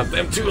trying to hunt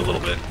them too a little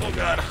bit. Oh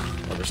god.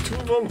 Oh, there's 2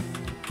 of them.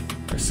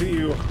 I see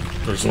you.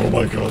 There's, oh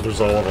my god,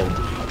 there's all of them.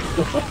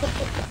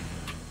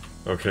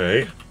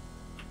 Okay.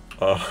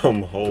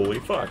 Holy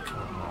fuck.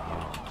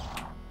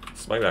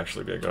 This might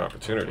actually be a good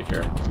opportunity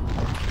here.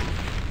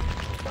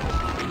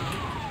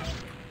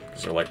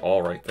 Because they're, like,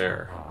 all right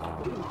there.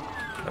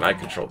 And I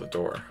control the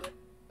door.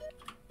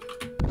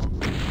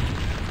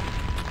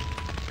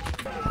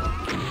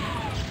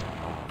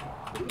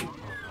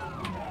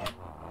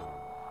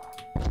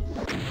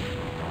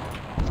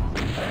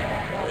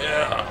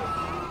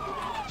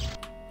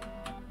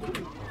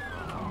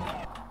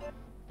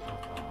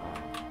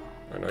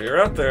 I know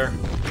you're out there.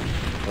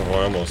 Oh,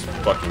 I almost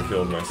fucking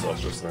killed myself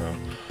just now.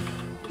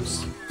 I'm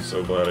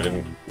so glad I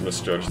didn't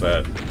misjudge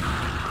that.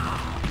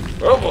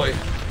 Oh boy!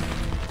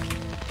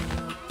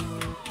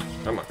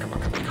 Come on, come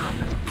on, come on, come on.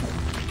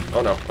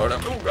 Oh no, oh no,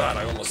 oh god,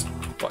 I almost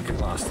fucking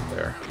lost it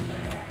there.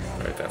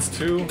 Alright, that's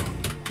 2.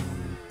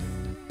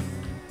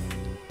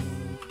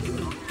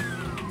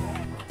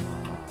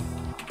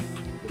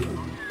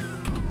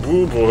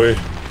 Oh boy.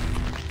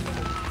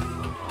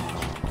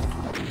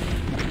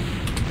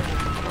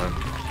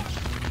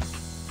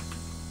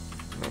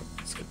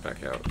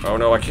 Back out. Oh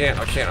no, I can't.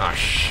 I can't. Ah,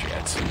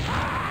 shit.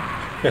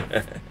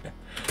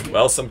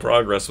 Well, some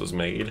progress was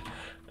made.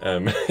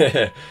 2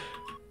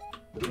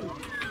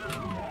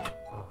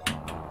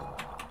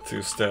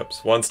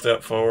 steps. 1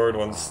 step forward,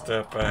 1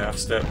 step, a half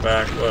step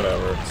back,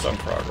 whatever. Some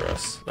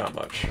progress. Not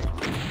much.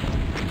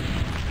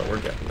 But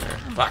we're getting there.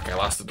 Fuck, I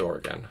lost the door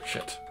again.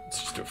 Shit.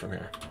 Let's just do it from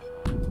here.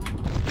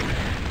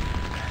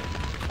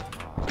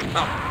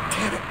 Oh,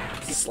 damn it.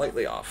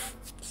 Slightly off.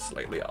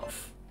 Slightly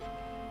off.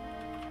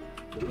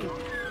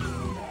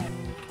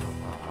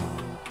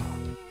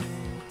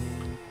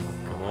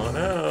 Come on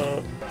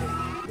out.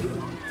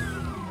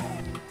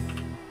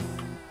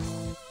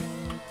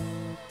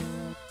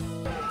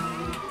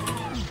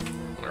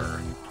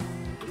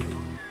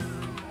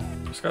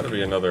 There's got to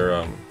be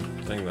another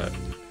thing that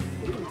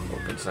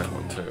opens that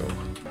one too.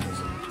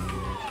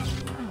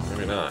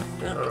 Maybe not.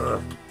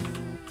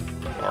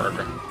 Arg.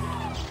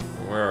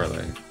 Where are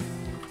they?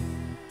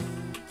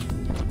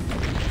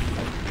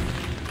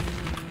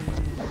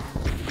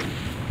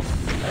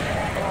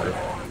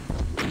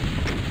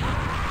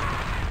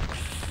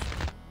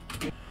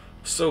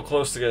 So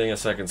close to getting a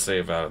second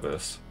save out of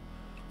this.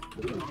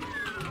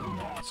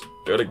 Let's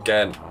do it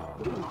again.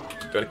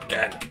 Do it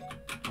again.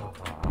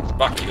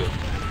 Fuck you.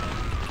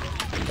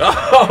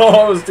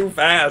 Oh, it was too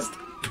fast.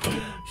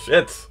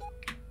 Shit.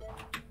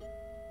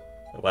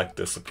 I lack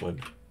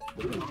discipline.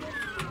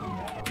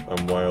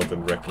 I'm wild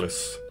and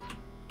reckless.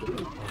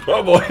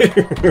 Oh boy.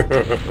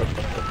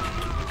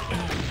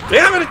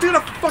 Damn it, I did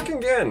it fucking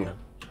again.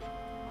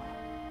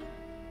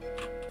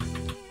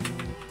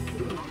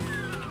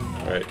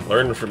 Alright,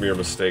 learn from your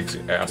mistakes,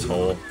 you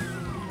asshole.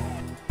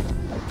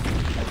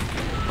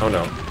 Oh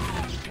no.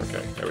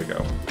 Okay, there we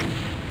go.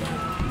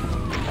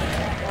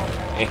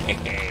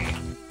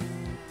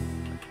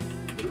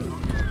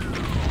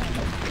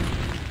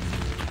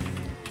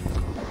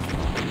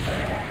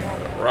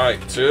 Right,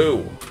 2.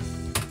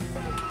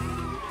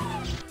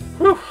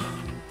 Whew.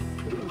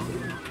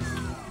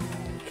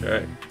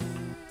 Okay.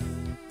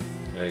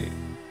 Hey,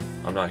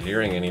 I'm not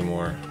hearing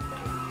anymore.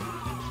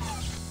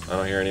 I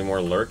don't hear any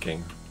more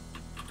lurking.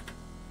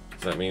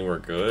 Does that mean we're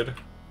good?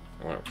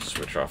 I want to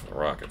switch off the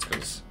rockets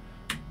because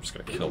I'm just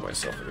going to kill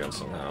myself again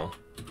somehow.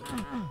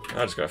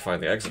 I just got to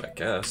find the exit, I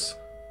guess.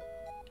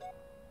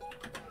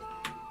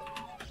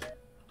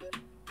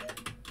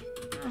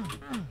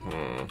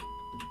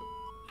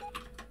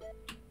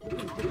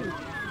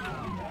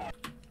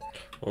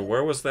 Well,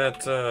 where was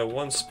that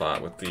one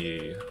spot with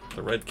the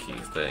red key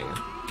thing?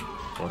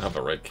 I don't have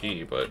a red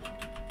key, but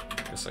I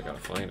guess I gotta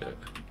find it.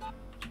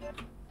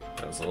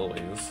 That's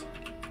Lily's.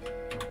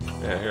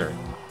 Yeah, here.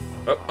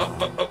 Oh, oh,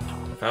 oh, oh!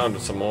 I found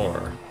some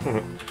more.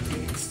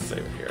 Let's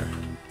save it here.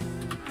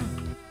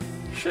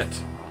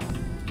 Shit.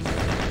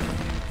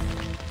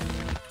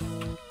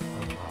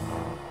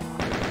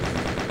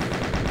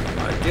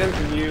 I'm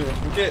getting you.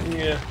 I'm getting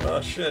you.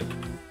 Oh, shit.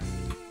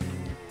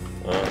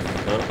 Oh.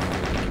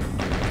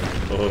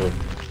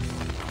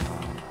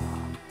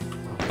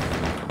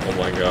 Oh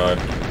my god.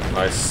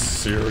 I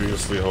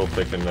seriously hope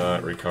they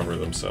cannot recover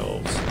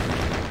themselves.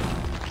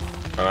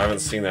 I haven't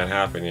seen that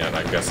happen yet.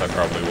 I guess I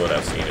probably would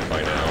have seen it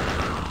by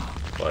now.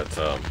 But,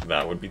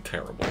 that would be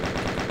terrible.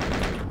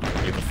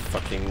 It'd be the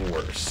fucking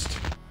worst.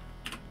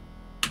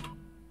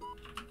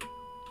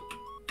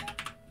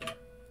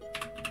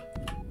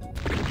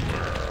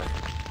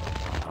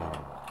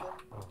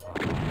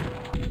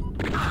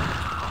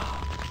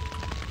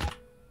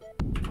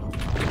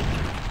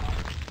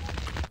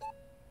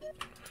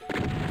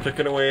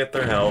 Picking away at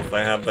their health.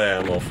 I have the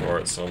ammo for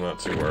it, so I'm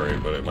not too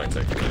worried, but it might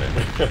take a minute.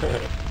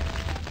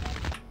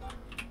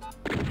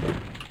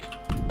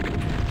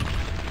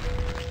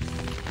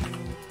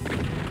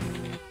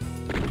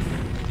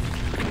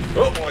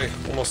 Oh boy!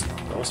 Almost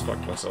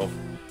fucked myself.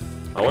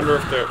 I wonder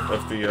if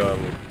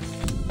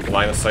the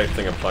line of sight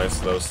thing applies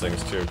to those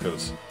things too,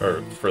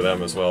 or for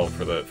them as well,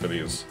 for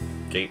these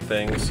gate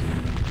things.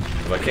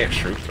 Because I can't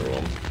shoot through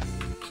them,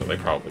 so they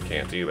probably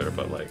can't either.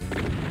 But like,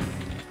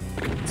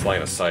 it's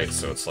line of sight,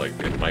 so it's like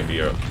it might be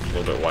a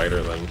little bit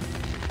wider than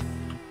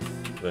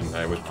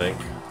I would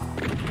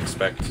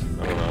expect.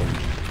 I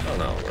don't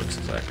know how it works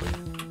exactly,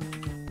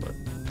 but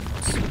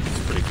it's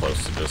pretty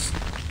close to just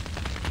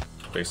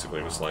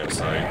basically just line of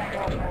sight.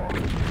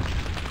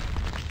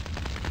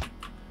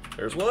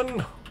 There's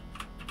one.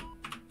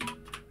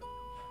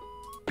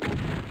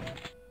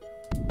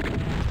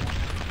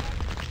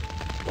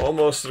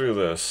 Almost through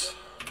this.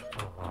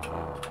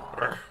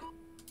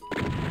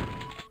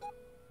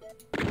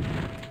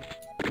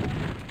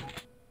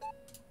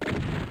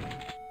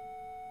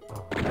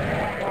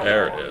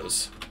 There it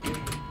is.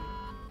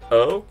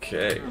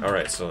 Okay.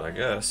 Alright, so I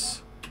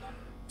guess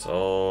it's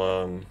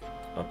all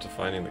up to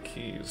finding the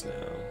keys now.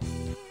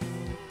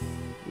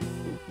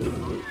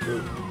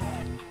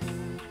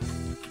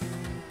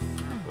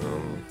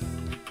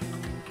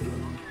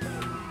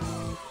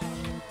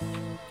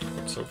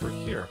 What's over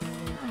here?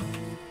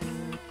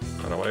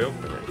 How do I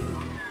open it?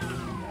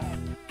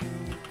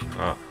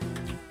 Ah.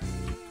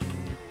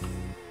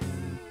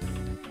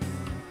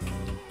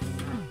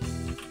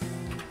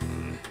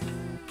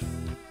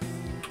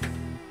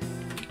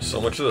 So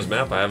much of this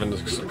map I haven't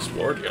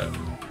explored yet.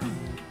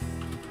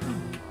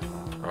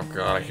 Oh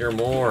god, I hear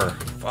more.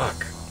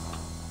 Fuck.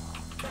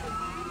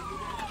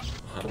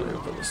 How do I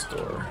open this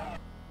door?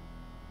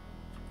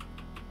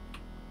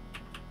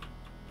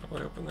 How do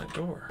I open that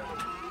door?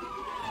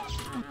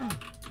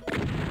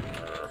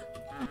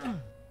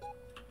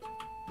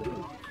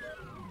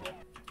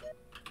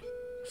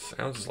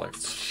 Sounds like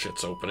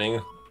shit's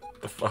opening.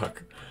 What the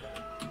fuck?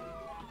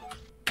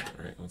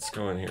 Alright, let's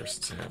go in here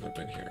since I haven't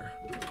been here.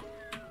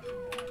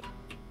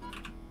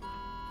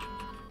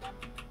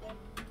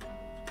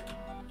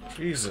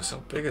 Jesus, how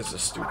big is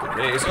this stupid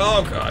maze?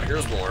 Oh god,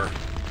 here's more.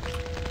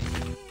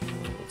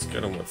 Let's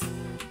get him with...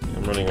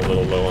 I'm running a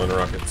little low on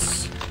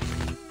rockets.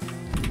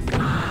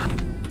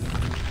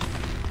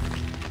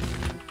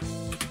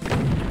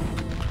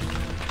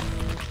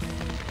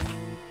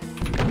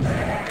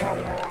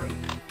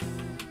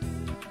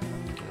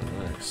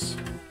 Nice.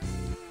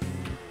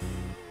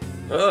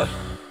 Ugh,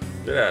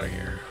 get out of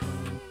here.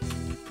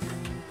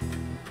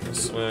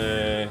 This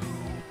way.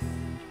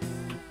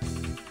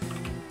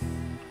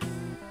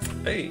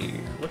 Hey,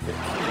 look at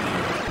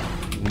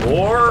you.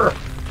 More?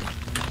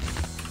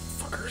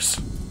 Fuckers.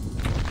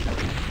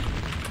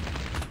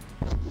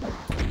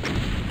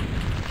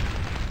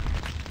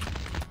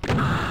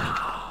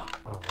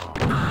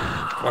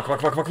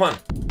 Come on.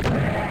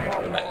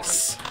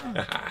 Nice.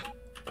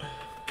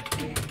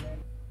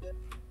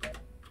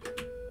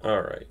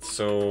 Alright,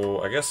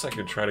 so I guess I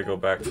could try to go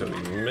back to the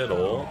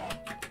middle.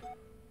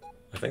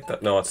 I think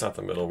that... No, it's not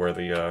the middle where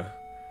the,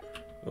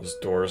 those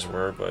doors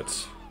were,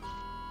 but...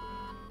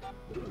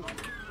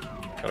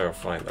 Gotta go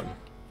find them.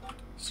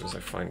 As soon as I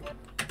find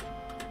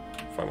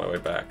my way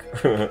back.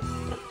 Oh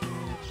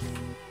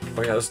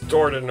yeah, this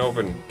door didn't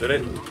open, did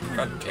it?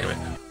 God damn it.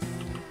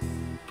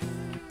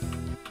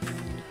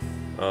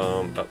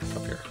 Up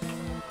here.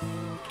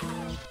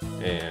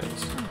 And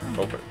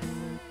open.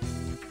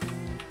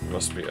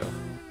 Must be a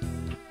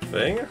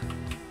thing?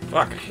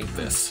 Fuck, I hate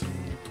this.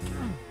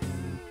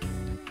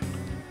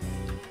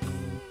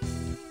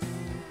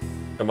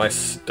 Am I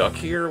stuck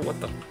here? What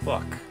the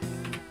fuck?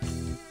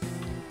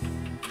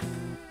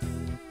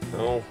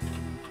 No.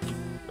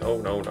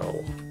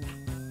 No.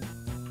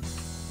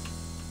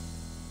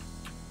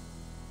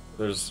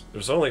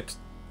 There's only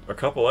a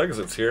couple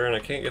exits here and I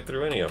can't get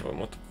through any of them.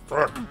 What the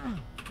fuck?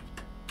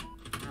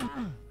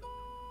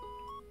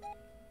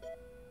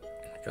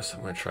 I guess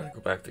I'm gonna try to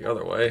go back the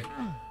other way.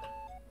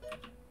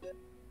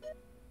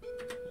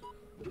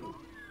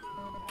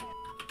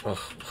 Ugh,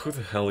 who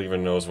the hell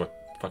even knows what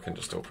fucking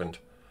just opened?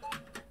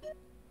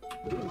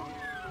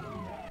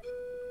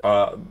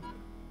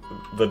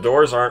 The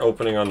doors aren't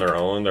opening on their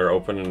own, they're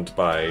opened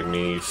by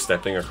me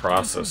stepping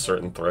across a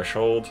certain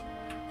threshold.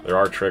 There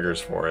are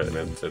triggers for it, and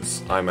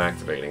I'm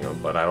activating them,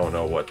 but I don't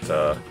know what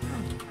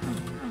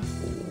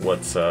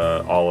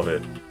all of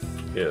it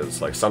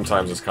is. Like,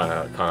 sometimes it's kind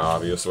of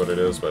obvious what it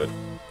is, but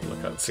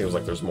look, it seems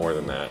like there's more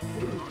than that.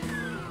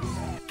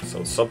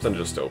 So something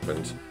just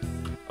opened.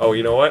 Oh,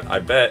 you know what? I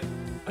bet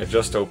I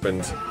just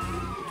opened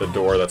the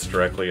door that's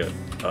directly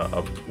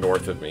up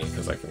north of me,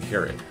 because I can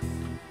hear it.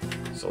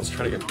 So let's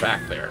try to get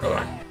back there.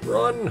 Ugh.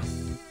 Run!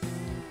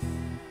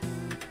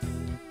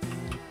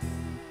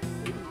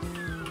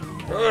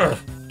 Ugh.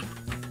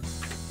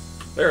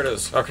 There it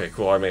is. Okay,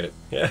 cool, I made it.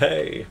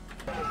 Yay!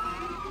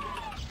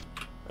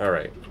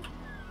 Alright.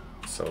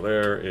 So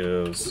there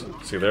is...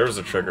 See, there's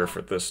a trigger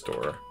for this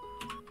door.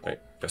 Wait,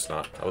 guess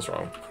not. I was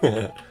wrong.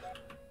 There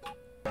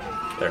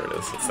it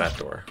is. It's that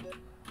door.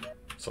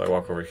 So I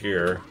walk over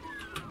here,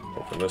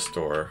 open this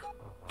door.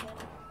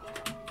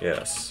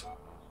 Yes.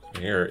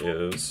 Here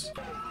is...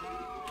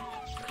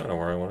 kind of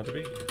where I wanted to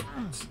be.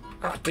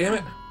 Ah, damn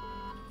it!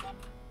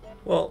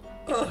 Well,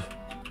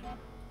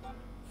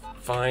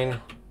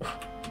 Fine.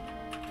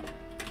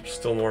 There's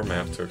still more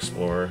map to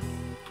explore.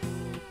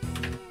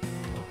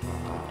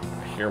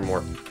 I hear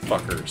more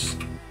fuckers.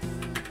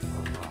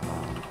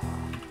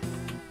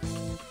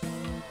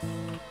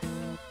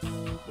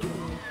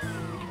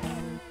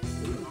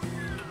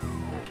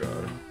 Oh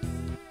god.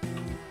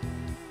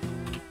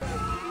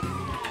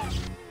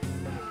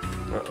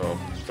 Uh-oh.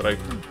 Did I...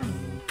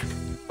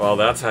 Well,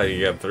 that's how you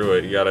get through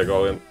it. You gotta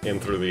go in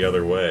through the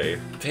other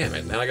way. Damn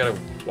it, now I gotta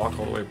walk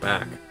all the way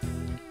back.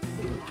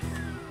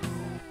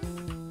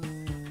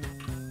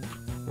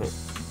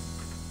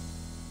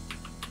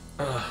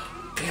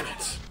 Damn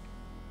it.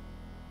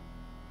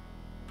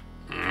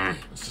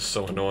 This is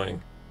so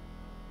annoying.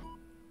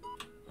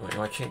 Wait,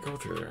 no, I can't go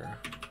through there.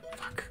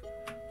 Fuck.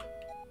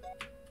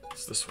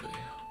 It's this way.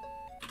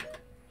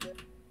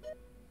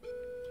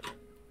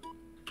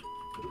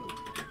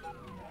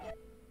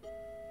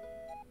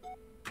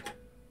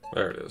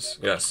 There it is.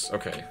 Yes,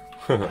 okay.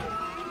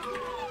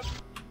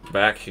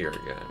 Back here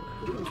again.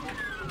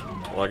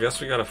 Well, I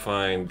guess we gotta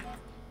find...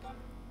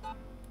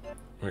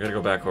 We gotta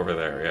go back over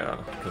there, yeah.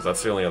 Because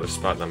that's the only other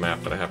spot in the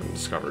map that I haven't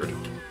discovered. So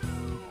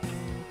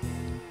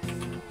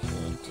I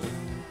have to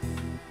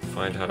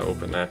find how to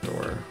open that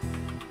door.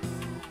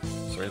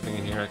 Is there anything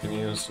in here I can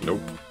use?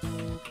 Nope.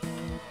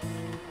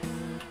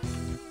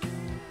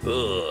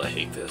 Ugh, I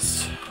hate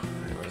this.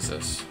 What is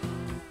this?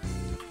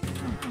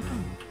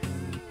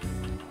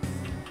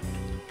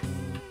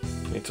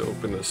 Need to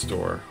open this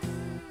door.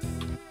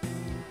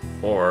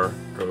 Or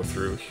go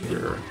through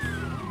here.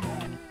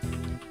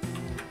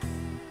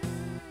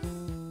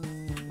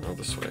 Oh,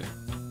 this way.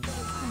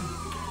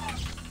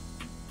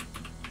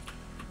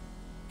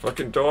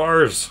 Fucking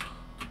doors!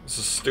 This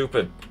is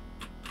stupid.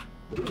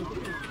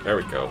 There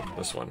we go.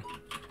 This one.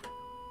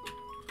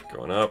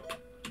 Going up.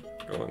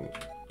 Going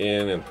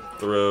in and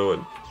through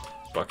and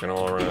fucking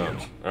all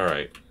around.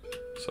 Alright.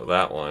 So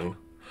that one.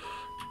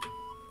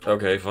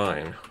 Okay,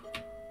 fine.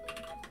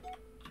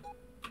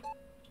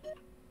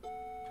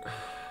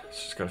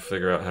 Just gotta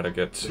figure out how to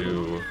get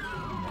to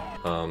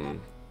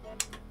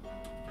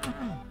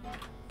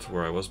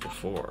where I was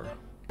before.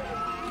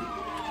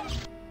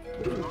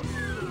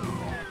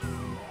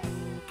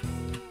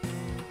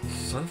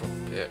 Son of a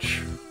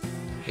bitch.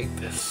 Hate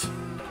this.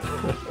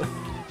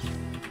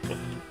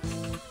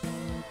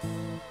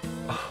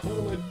 What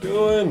am I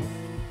doing?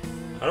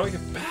 How do I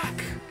get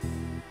back?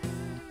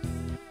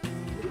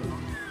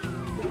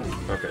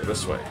 Okay,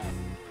 this way.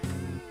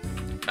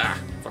 Ah,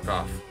 fuck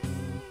off.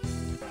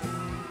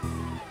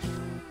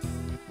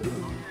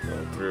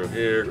 Going through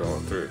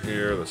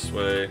here, this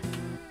way.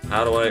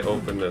 How do I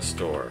open this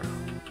door?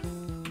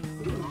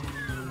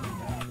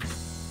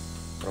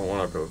 I don't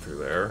want to go through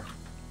there.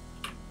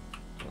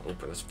 I'll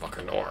open this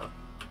fucking door.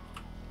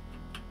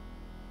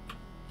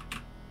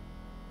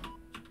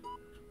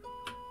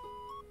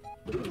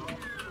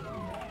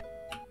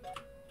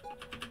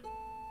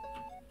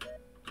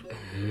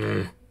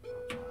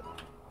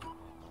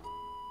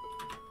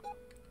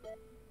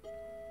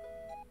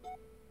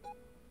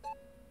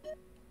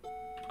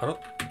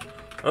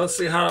 I don't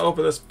see how to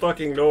open this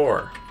fucking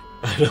door.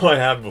 I know I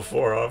have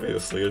before,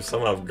 obviously. If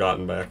somehow I've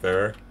gotten back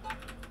there.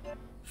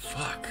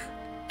 Fuck.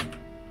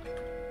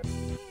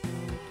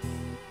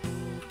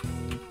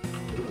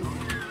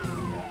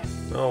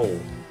 No,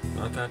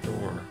 not that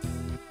door.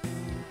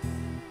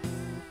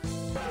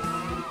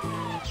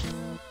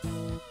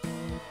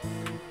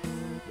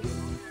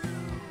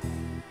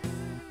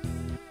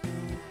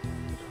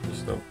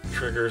 There's no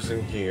triggers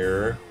in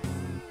here.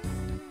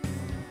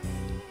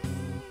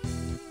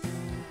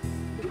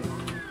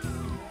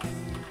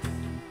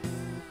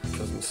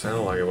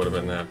 Sound like it would have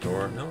been that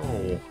door. No.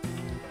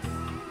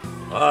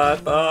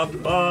 What the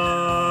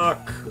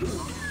fuck?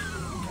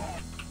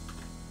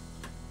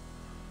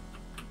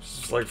 It's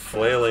just like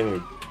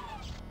flailing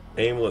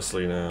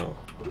aimlessly now.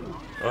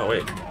 Oh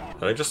wait,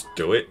 did I just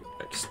do it?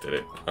 I just did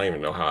it. I don't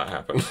even know how it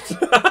happened.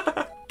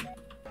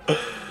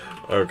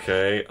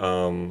 Okay,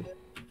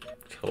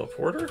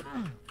 teleporter?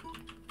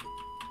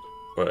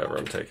 Whatever,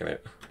 I'm taking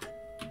it.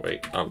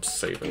 Wait, I'm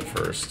saving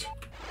first.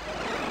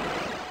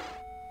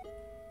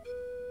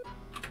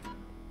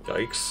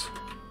 Yikes.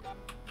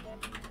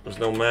 There's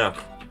no map.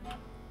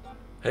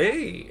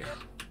 Hey!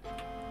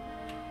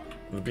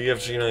 The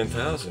BFG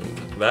 9000.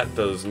 That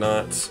does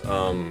not,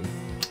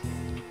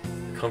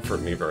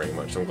 comfort me very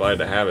much. I'm glad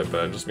to have it,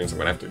 but it just means I'm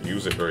gonna have to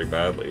use it very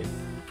badly.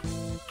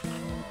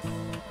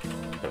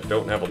 I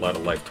don't have a lot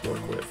of life to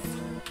work with.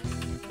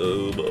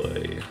 Oh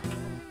boy.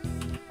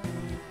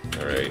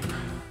 Alright.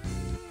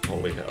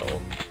 Holy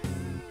hell.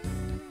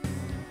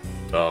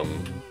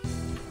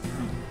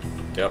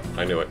 Yep,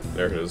 I knew it.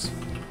 There it is.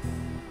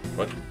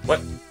 What? What?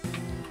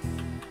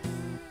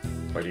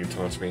 Why do you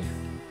taunt me?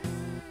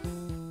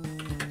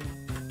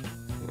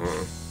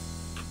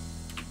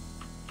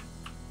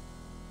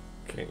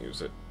 Can't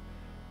use it.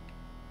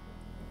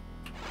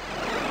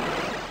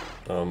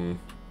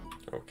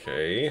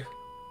 Okay.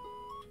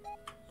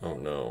 Oh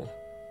no.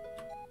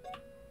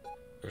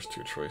 There's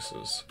two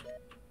choices.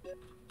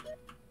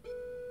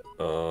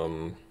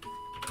 I'm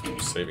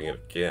saving it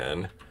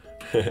again.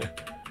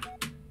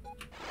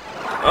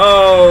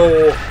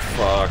 Oh,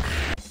 fuck.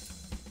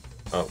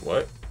 Oh,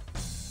 what?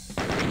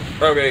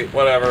 Okay,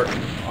 whatever.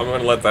 I'm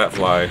gonna let that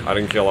fly. I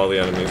didn't kill all the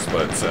enemies,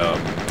 but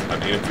I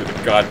made it through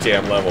the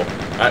goddamn level.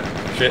 That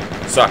shit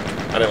sucked.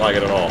 I didn't like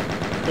it at all.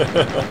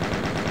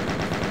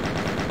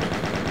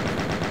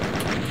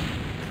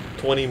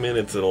 20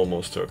 minutes it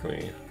almost took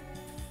me.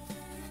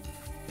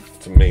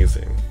 It's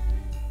amazing.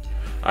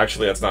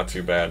 Actually, that's not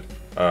too bad.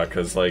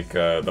 Because, like,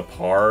 the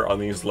par on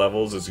these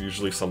levels is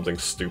usually something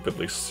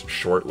stupidly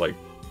short, like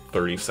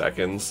 30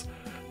 seconds.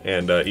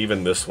 And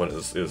even this one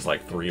is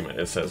like 3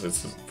 minutes. It says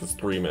it's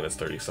 3 minutes,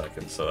 30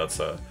 seconds. So it's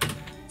a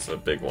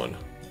big one.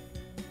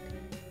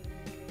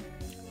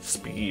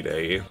 Speed,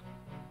 eh?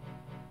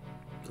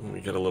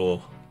 We get a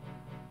little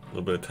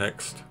bit of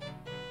text.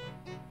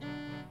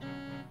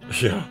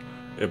 Yeah,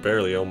 it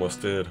barely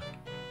almost did.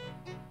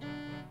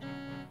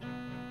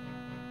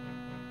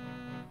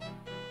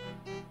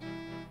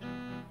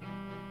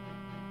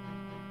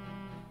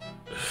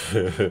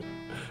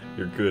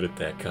 You're good at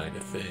that kind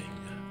of thing.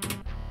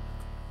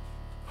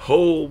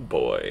 Oh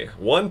boy.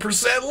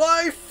 1%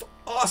 life!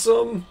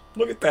 Awesome!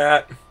 Look at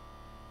that.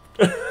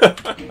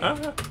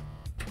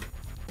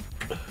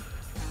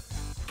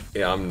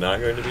 Yeah, I'm not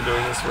going to be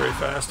doing this very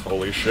fast.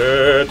 Holy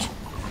shit!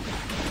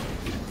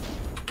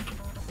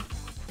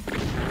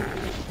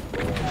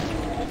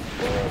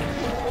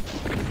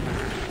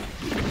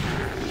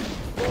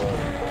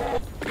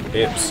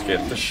 Imps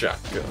get the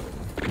shotgun.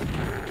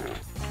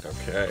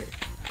 Okay.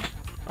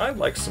 I'd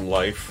like some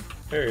life.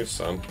 Here's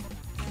some.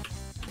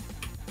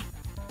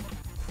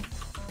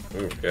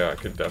 Ooh, yeah, I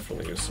could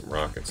definitely use some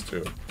rockets,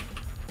 too.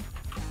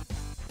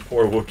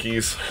 Poor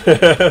Wookiees.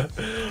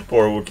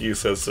 Poor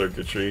Wookiees has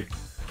circuitry.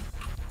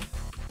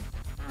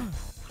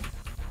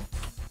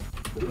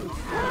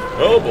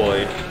 Oh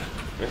boy!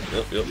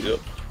 Yep.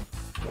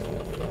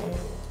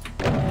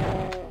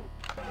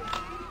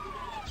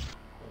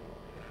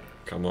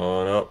 Come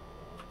on up.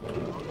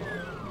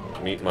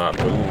 Meet my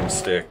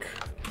boomstick.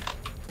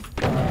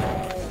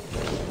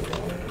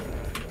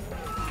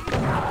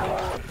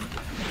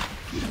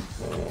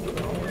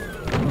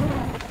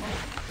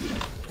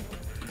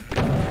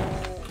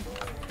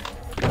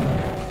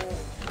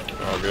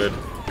 Oh, good.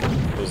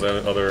 Those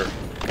other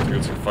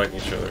dudes are fighting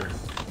each other.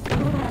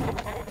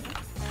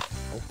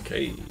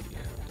 Okay.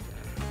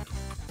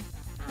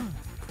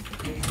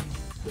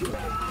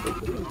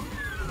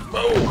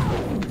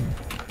 Oh!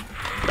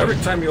 Every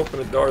time you open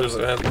a door, there's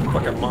a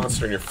fucking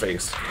monster in your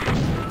face.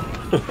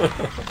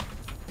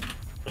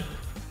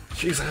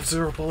 Jeez, I have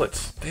 0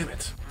 bullets. Damn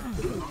it.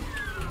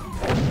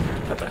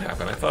 How'd that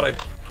happen? I thought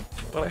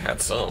I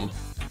had some.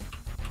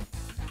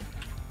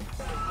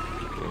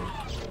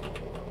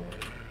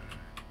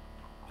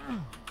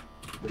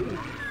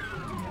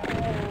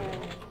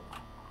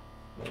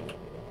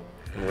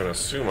 I'm gonna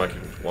assume I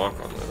can walk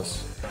on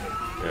this.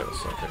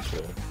 Yes, okay,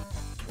 cool.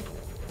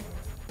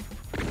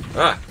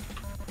 Ah!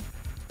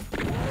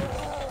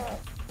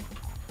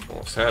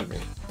 Almost had me.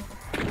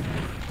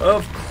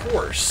 Of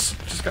course!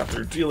 Just got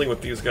through dealing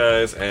with these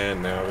guys,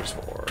 and now there's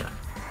more.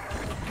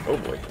 Oh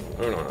boy.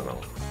 Oh,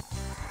 no.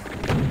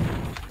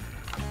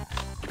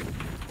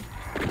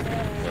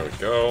 There we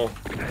go.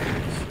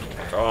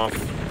 Back off.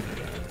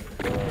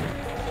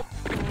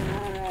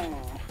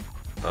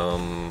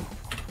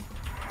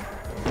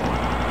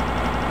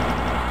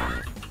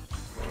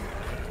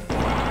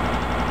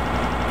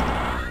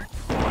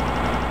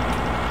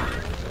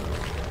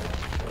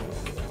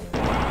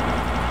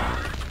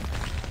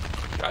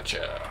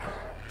 Gotcha.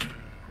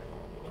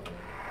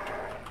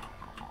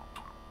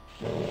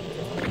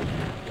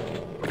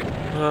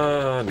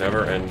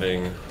 Never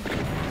ending.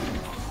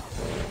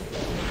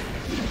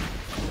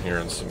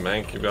 Hearing some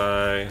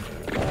mancubi.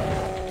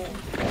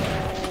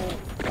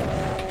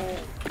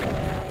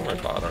 My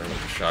bot arm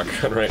with a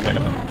shotgun right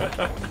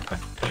now.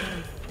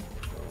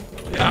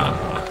 Yeah.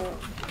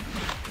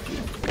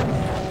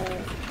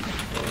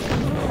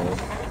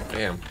 Oh,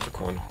 damn,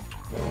 took one.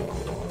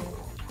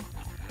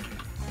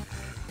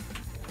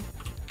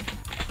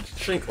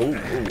 Shrink. Ooh,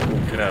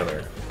 get out of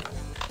there.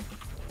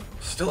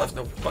 Still have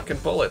no fucking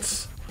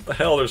bullets. What the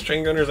hell? There's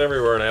chain gunners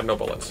everywhere and I have no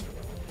bullets.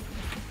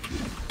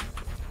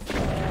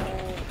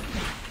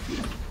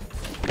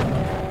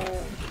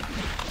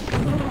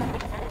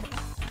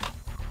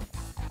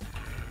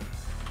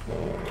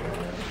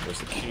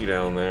 There's a key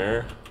down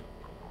there.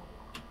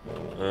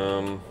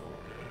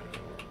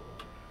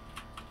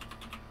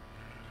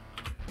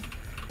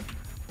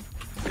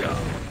 Yeah.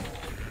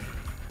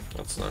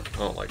 That's not. I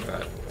don't like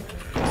that.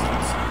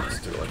 Let's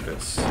do it like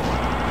this.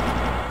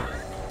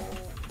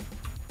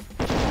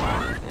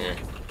 Yeah.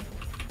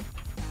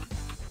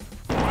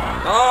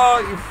 Oh,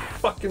 you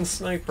fucking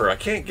sniper! I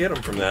can't get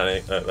him from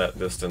that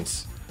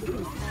distance.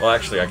 Well,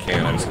 actually, I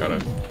can. I just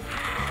gotta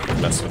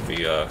mess with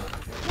the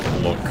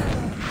look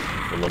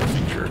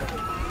feature.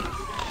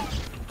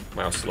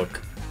 Mouse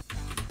look.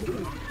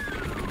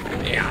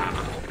 Yeah.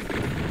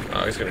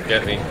 Oh, he's gonna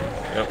get me.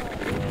 Yep.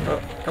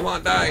 Oh, come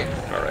on, die!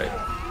 Alright.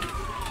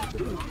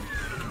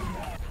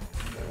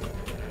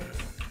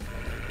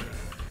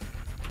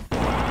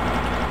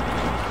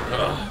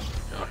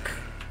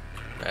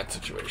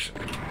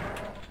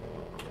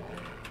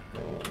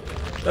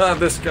 Ah,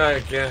 this guy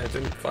again. I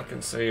didn't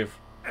fucking save.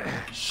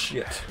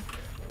 Shit.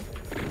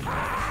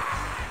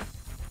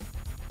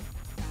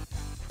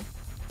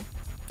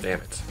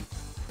 Damn it.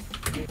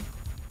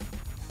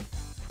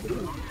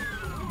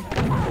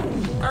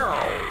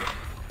 Ow.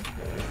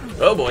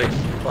 Oh boy.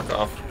 Fuck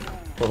off.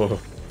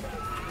 Oh.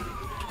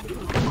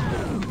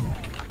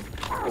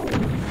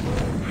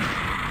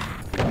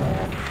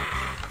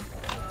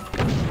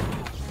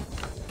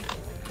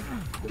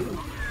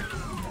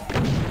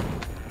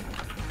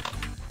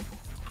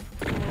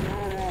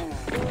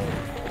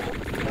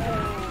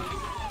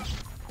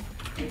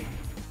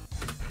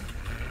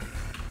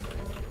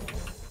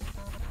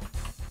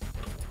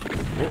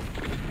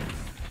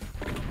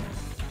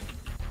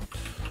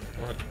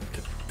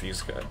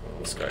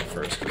 This guy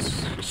first,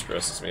 because he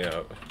stresses me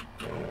out.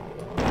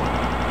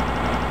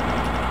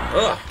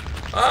 Ugh!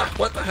 Ah!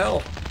 What the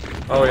hell?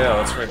 Oh yeah,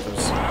 that's right,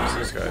 there's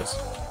these guys.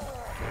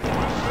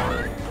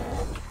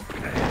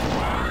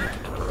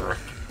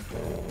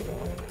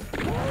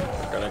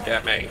 They're gonna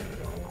get me.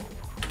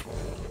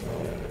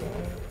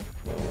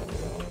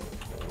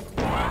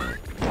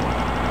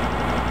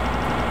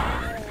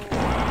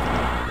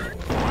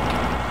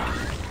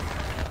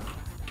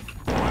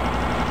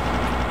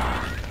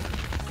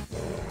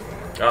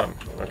 Got him.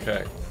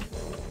 Okay.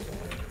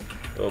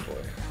 Oh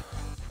boy.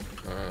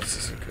 This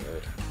isn't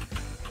good.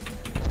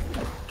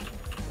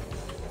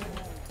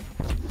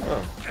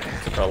 Oh,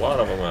 took a lot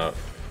of them out.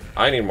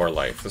 I need more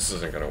life. This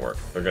isn't gonna work.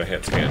 They're gonna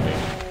hit scan me.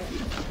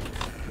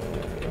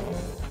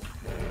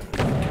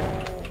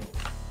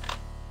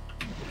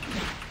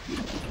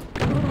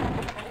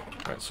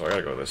 Alright, so I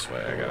gotta go this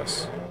way, I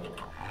guess.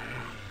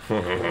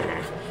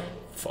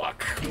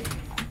 Fuck.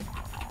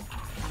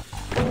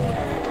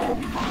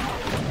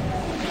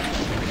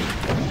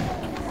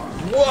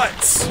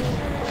 What?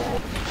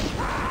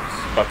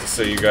 About to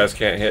say you guys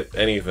can't hit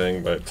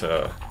anything, but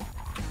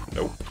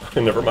nope.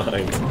 Never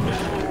mind.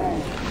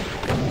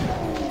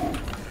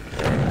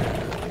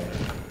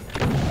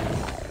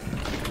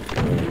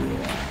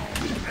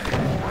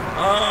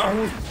 Ah,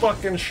 who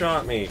fucking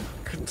shot me?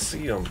 Couldn't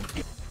see him.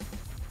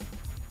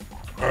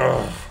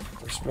 Ugh,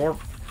 there's more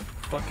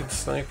fucking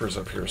snipers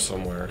up here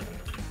somewhere.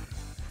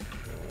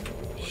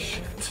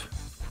 Shit.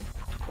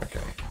 Okay.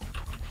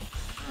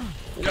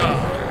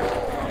 Ah.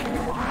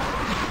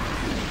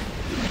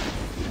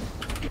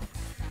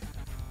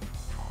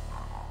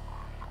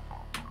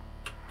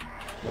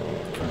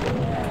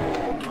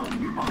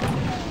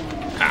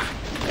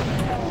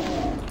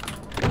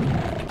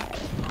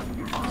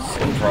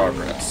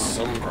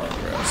 Some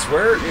progress.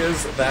 Where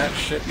is that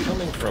shit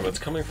coming from? It's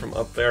coming from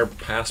up there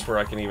past where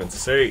I can even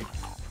see.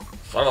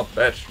 Son of a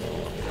bitch.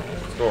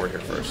 Let's go over here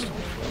first.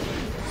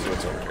 See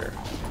what's over here.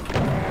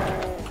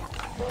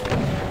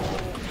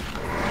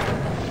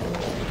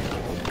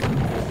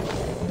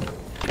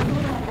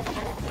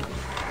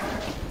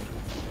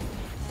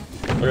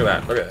 Look at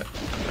that, look at that.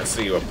 I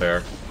see you up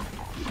there.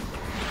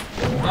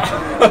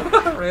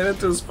 Ran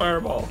into his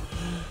fireball.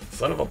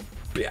 Son of a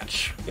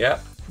bitch.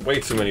 Yep. Way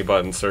too many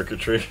button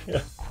circuitry.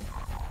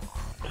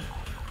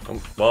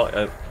 Well,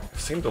 it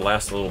seemed to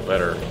last a little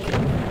better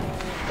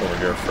over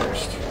here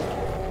first.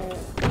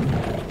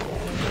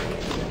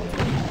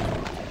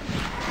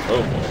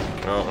 Oh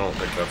boy. No, I don't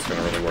think that's going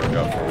to really work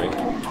out for me.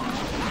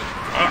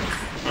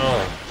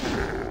 Oh.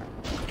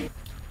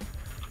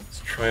 Let's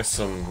try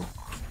some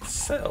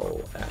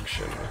cell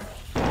action.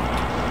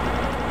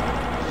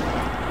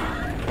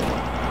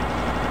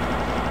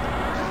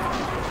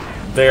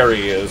 There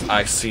he is.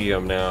 I see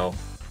him now.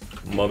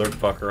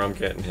 Motherfucker, I'm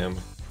getting him.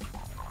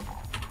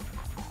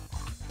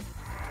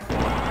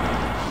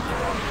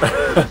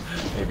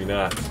 Maybe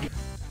not.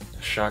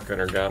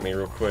 Shotgunner got me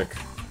real quick.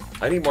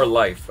 I need more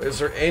life. Is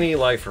there any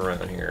life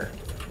around here?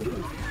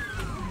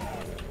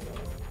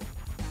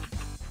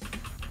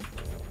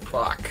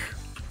 Fuck.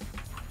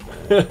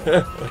 What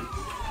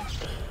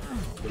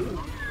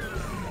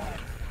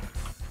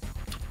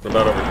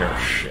about over here?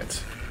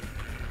 Shit.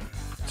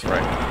 That's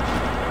right.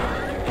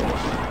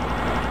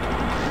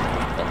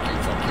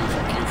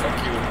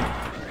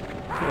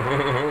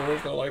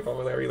 There's no life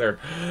over there either.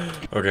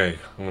 Okay,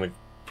 I'm gonna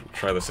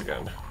try this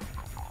again.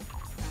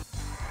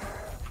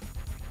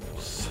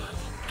 Son of a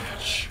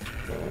bitch.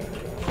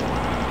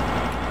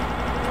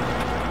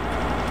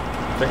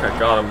 I think I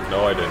got him.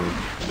 No, I didn't.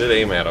 I did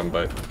aim at him,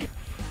 but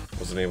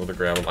wasn't able to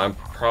grab him. I'm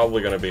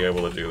probably gonna be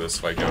able to do this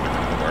if I give it a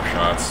couple more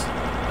shots.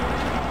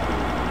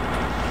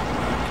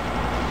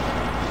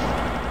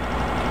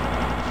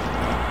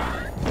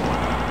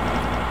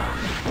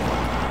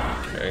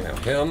 Okay, now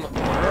him.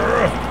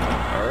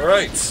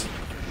 Alright.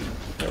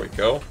 There we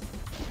go.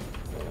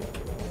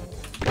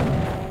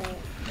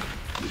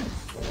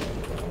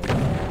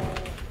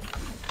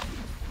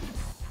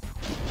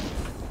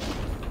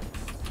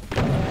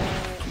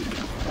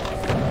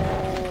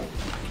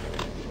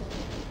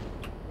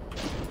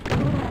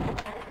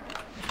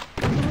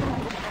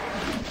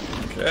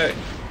 Okay.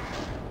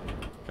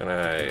 Can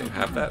I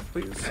have that,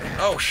 please?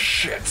 Oh,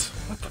 shit!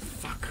 What the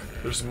fuck?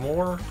 There's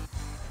more?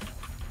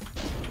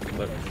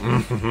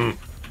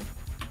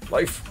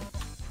 Life.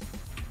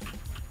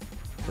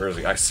 Where is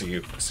he? I see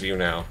you. I see you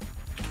now.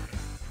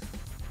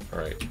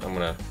 Alright, I'm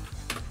gonna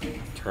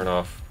turn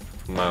off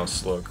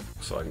mouse look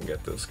so I can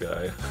get this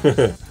guy.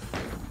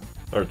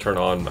 Or turn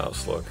on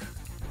mouse look.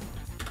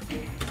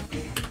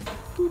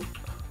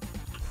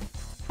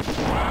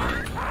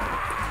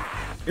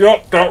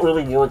 Yup, that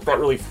really worked. That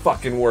really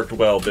fucking worked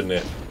well, didn't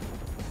it?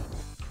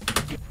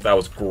 That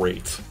was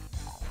great.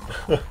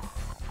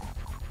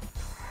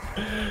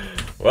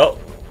 Well,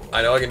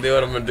 I know I can do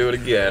it. I'm gonna do it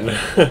again.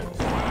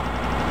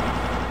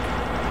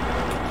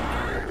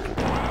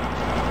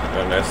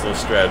 Got a nice little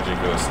strategy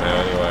for this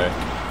now, anyway.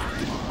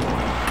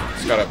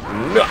 Just gotta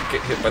not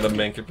get hit by the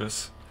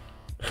mancubus.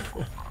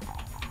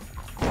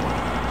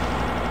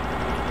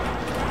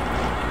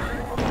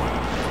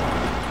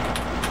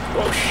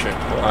 Oh shit!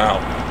 Wow.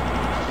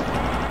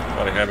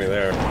 Thought he had me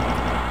there.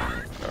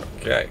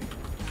 Okay.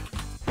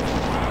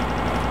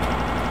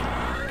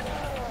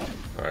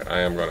 Alright, I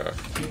am gonna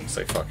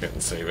say fuck it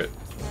and save it.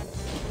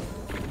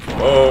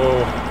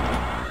 Whoa!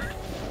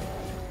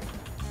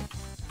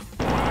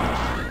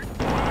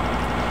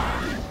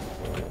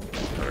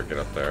 Better get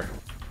up there.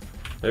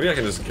 Maybe I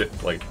can just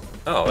get, like...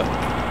 Oh,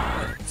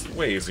 that's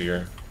way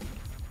easier.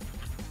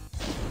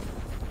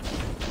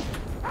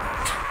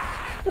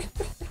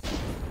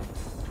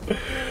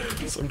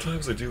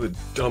 Sometimes I do the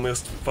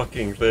dumbest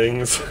fucking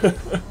things.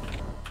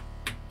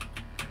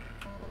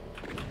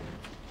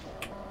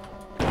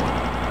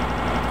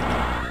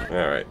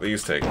 Alright,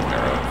 these taken care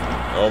of.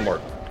 Oh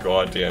more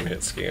goddamn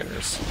hit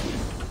scanners.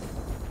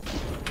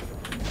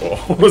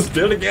 Oh, almost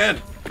did again!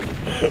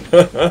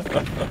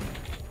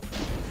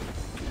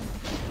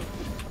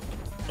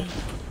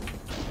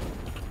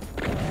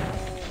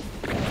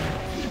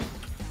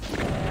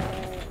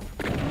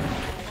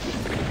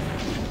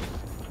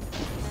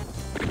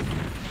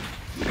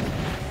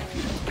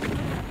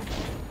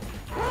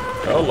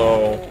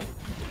 Hello.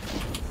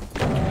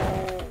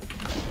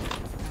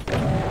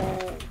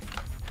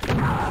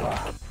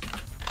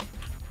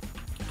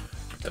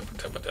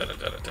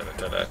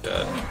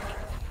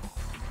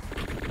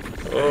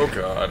 Oh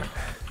god.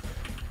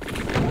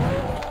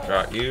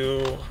 Got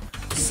you.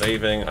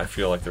 Saving. I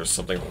feel like there's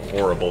something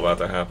horrible about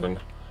to happen.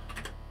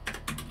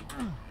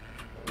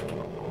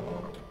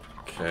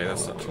 Okay,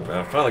 that's not too bad.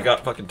 I finally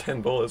got fucking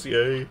 10 bullets,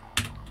 yay.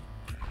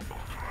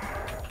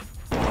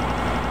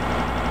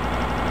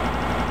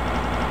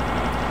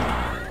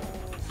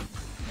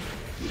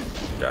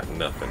 Got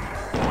nothing.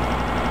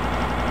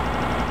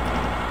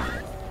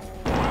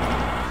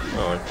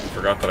 Oh, I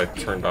forgot that I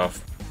turned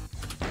off...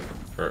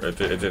 Or it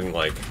didn't,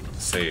 like,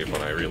 save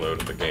when I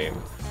reloaded the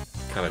game.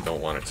 Kinda don't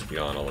want it to be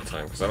on all the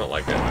time, because I don't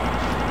like it.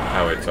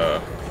 How it,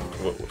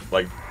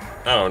 like,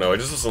 I don't know, it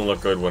just doesn't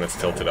look good when it's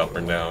tilted up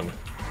and down.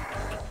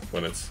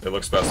 When it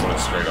looks best when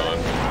it's straight on.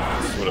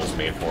 That's what it was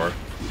made for.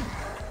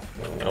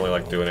 I only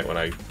like doing it when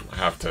I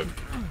have to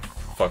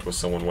fuck with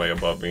someone way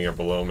above me or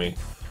below me.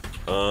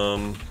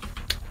 What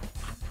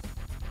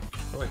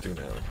do I do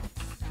now?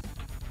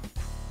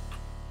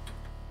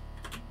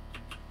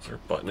 Is there a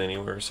button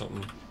anywhere or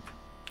something?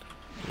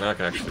 Now I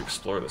can actually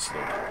explore this a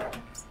little,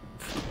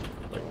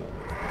 like,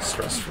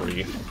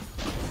 stress-free. Ish.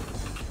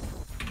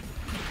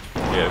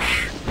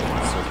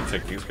 So I can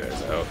take these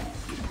guys out.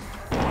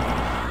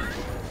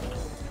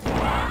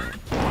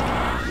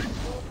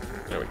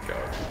 There we go.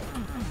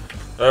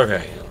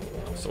 Okay.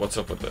 So what's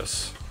up with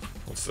this?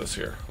 What's this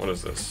here? What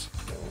is this?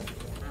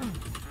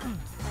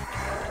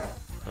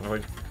 How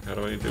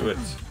do I do it?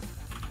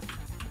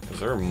 Is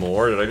there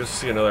more? Did I just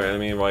see another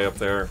enemy way up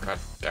there? God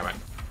damn it.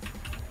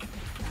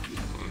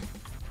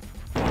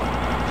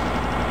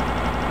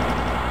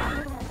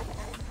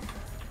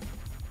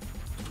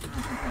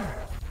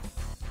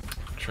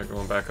 Try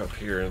going back up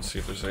here and see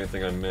if there's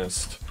anything I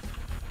missed.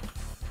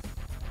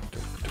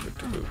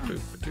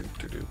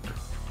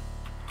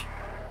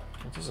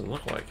 It doesn't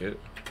look like it.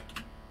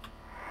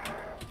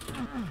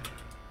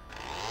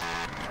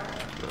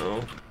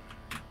 No.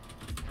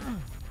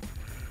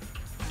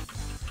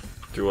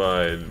 Do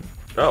I...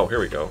 Oh, here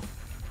we go.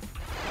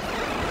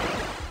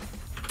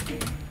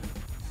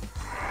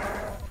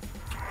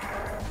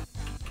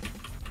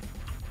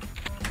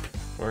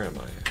 Where am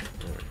I?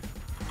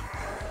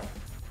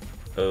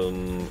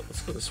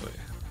 Let's go this way.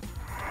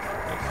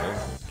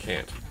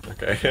 Can't.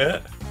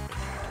 Okay.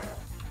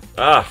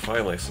 Ah,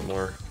 finally, some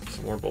more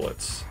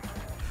bullets.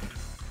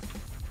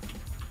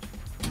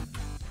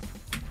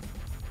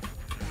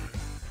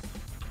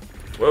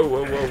 Whoa,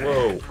 whoa, whoa,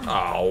 whoa!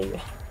 Ow!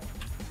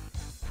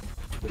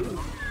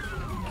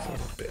 Son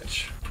of a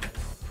bitch.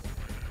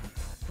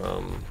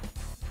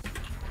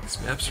 These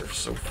maps are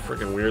so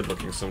freaking weird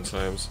looking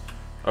sometimes.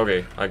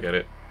 Okay, I get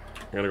it.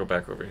 I'm gonna go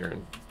back over here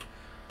and...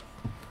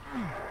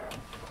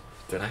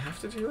 Did I have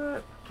to do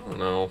that? I don't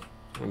know.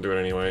 I'm gonna do it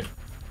anyway.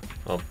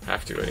 I'll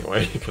have to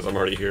anyway, because I'm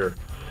already here.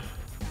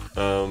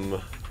 Yeah.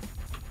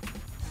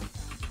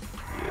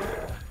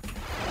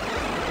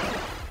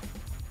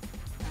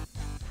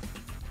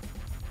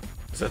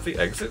 Is that the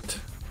exit?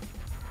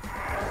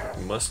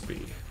 It must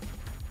be.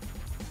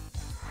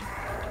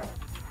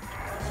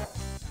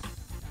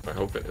 I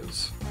hope it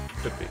is.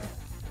 Could be.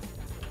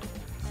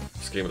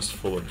 game is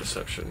full of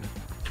deception.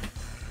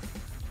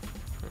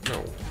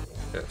 No.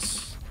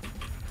 Yes.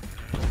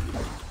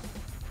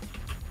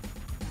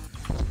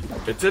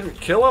 It didn't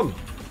kill him!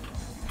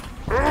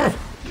 Ugh!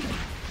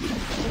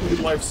 I need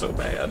life so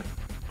bad.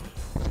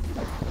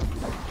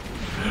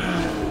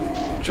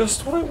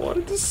 Just what I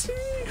wanted to see!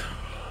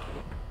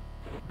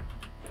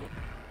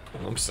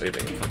 I'm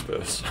saving. Fuck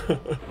this.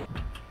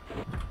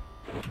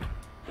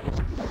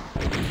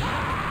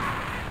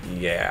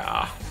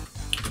 Yeah.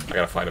 I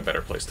gotta find a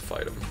better place to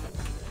fight him.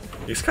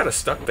 He's kind of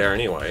stuck there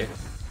anyway.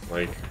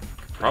 Like,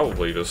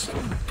 probably just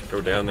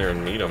go down there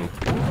and meet him.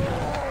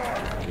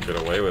 And get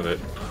away with it.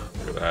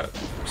 Look at that.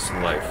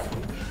 Some life.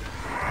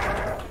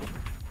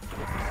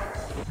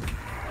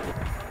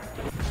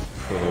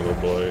 Oh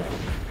boy.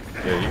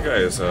 Yeah, you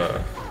guys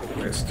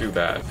do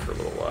that for a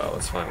little while.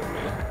 That's fine with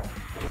me.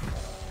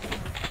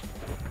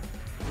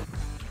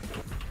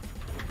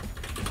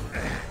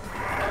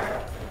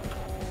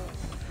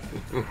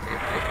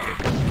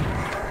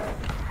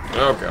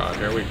 Oh god,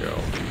 here we go.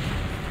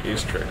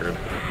 He's triggered.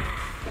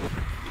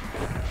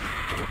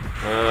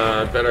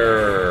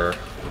 Better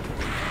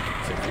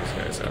take these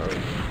guys out. There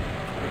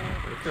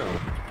we go.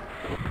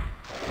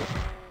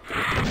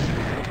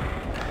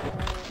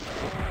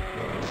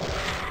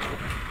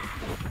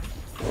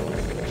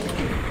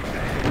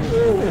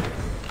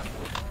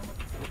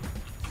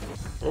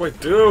 What do I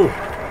do?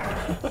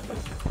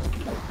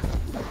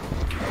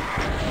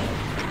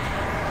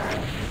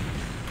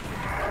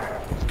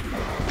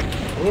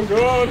 Oh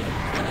god!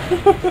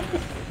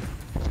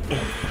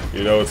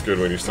 You know it's good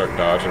when you start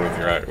dodging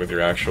with your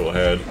actual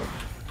head.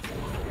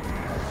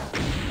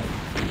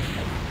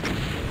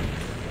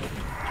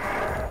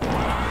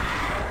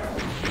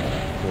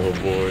 Oh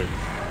boy.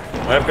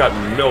 I've got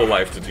no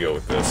life to deal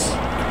with this.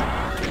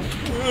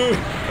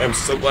 I'm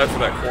so glad for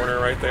that corner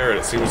right there.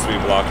 It seems to be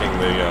blocking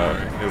the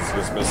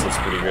his missiles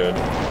pretty good.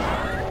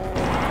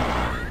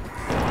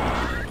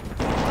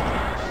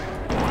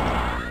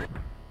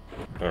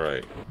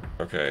 Alright.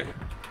 Okay.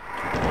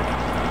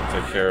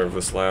 Take care of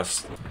this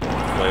last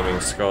flaming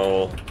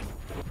skull.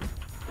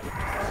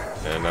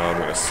 And now I'm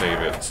gonna save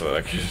it so that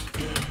I can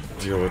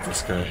deal with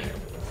this guy.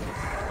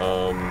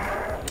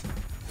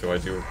 I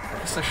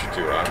guess I should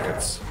do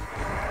rockets.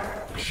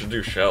 I should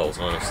do shells,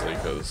 honestly,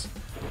 because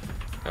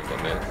I've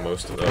done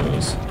most of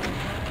those.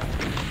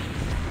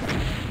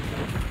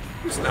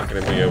 He's not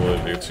gonna be able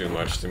to do too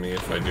much to me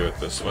if I do it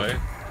this way.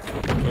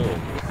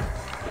 Boom.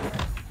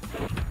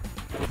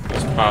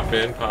 Just pop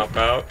in, pop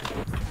out.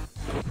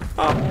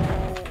 Pop.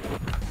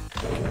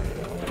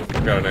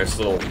 Got a nice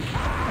little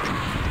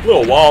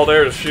wall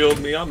there to shield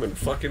me. I'm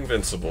fucking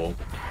invincible.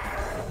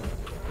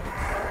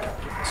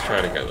 Let's try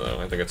it again though.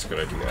 I think it's a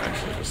good idea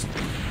actually. Just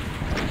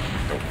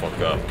don't fuck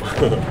up.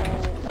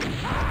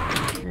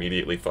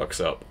 Immediately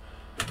fucks up.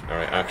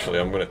 Alright, actually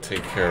I'm gonna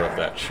take care of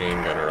that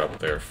chain gunner up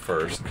there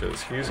first,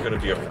 because he's gonna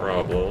be a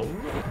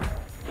problem.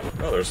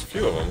 Oh, there's a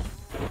few of them.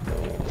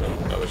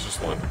 No, there's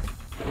just one.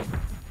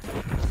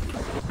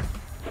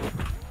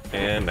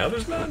 And now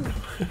there's none.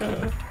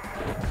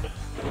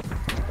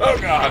 Oh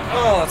god!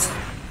 Oh,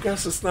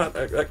 guess it's not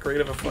that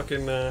great of a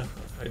fucking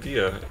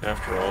idea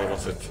after all,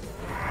 was it?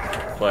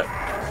 But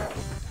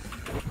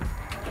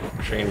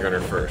chain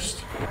gunner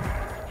first.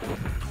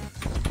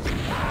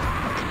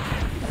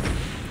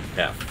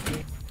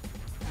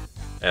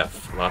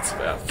 F. Lots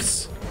of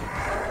Fs.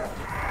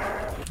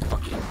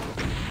 Fuck you.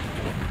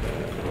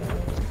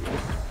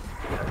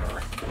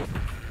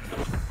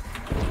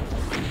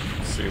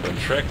 See, the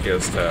trick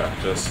is to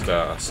just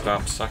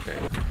stop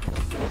sucking.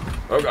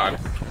 Oh god.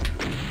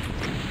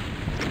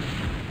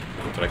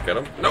 Did I get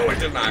him? No, I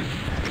did not!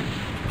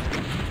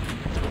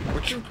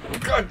 Would you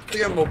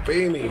goddamn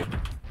obey me?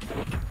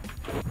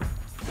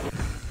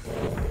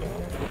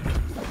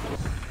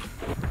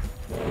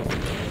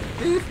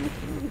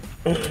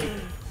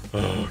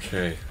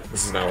 Okay,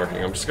 this is not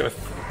working. I'm just gonna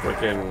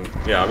freaking...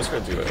 Yeah, I'm just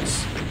gonna do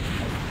this.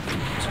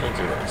 I'm just gonna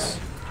do this.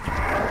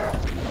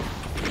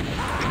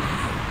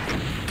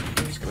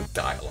 I'm just gonna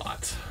die a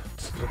lot.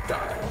 Just gonna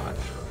die a lot.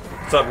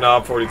 What's up,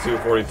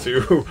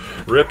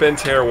 Knob4242? Rip and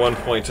Tear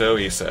 1.0,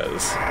 he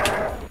says.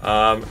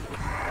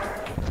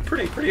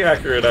 Pretty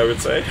accurate, I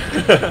would say.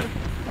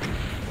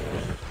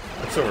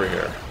 What's over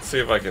here? Let's see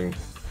if I can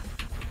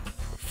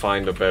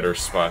find a better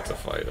spot to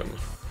fight him.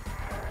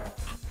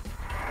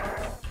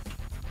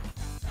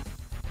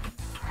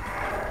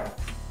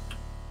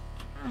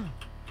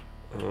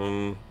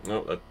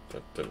 No, that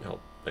didn't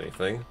help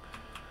anything.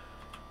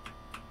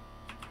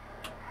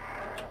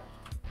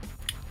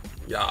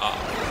 Yeah.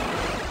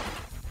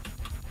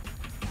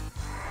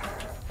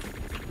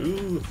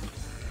 Ooh.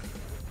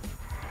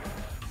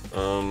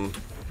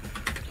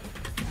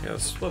 Yeah,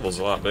 this level's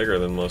a lot bigger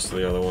than most of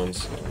the other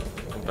ones.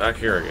 I'm back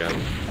here again.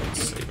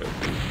 Let's save it.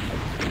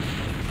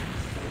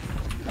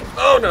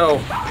 Oh no!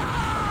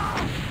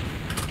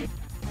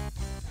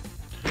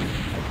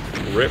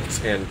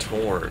 Ripped and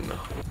torn.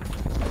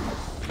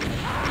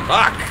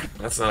 Fuck!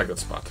 That's not a good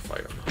spot to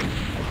fight him.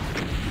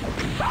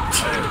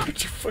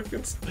 Would you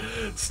fucking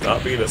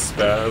stop being a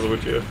spaz,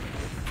 would you?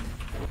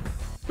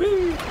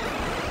 Whee!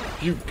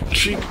 You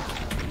cheap...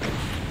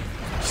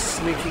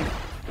 sneaky...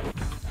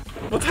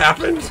 What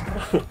happened?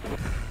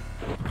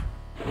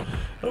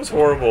 That was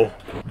horrible.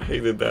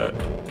 Hated that.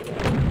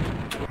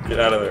 Get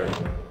out of there.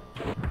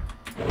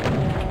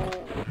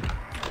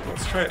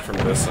 Let's try it from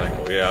this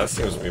angle. Yeah, that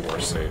seems to be more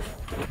safe.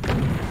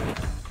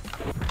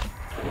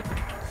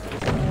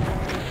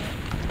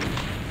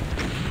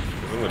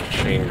 Then the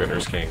chain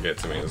gunners can't get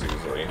to me as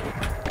easily.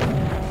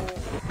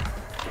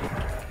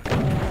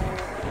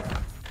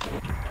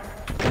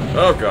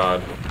 Oh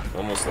god.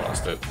 Almost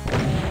lost it.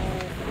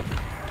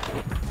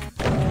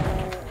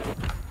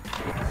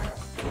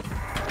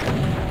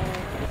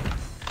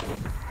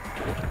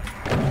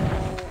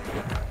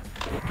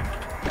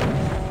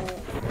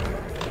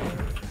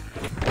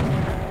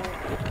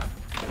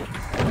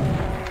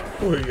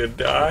 Will you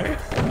die?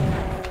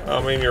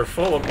 I mean, you're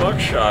full of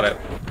buckshot it.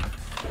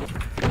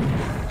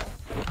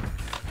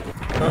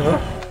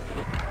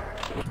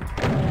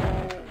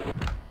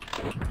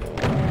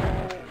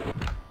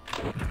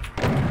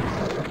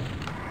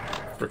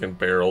 Freaking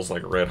barrels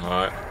like red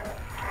hot.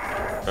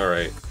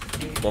 Alright,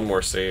 one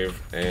more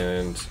save,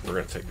 and we're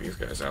gonna take these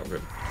guys out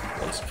good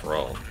once and for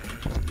all.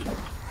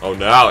 Oh,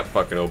 now it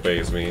fucking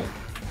obeys me.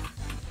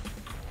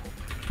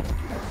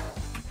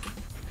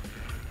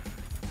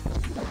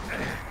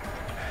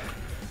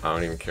 I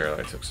don't even care that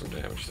I took some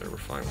damage there, we're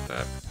fine with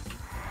that.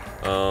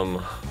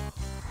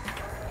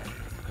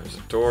 There's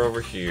a door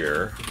over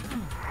here,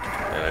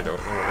 and I don't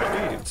know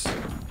where it leads.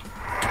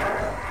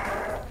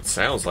 It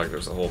sounds like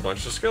there's a whole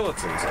bunch of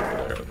skeletons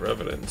over there,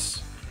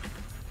 revenants.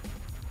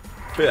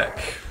 Beck.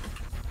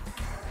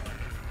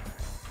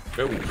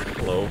 Oh,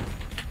 hello.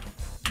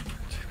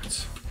 Damn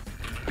it.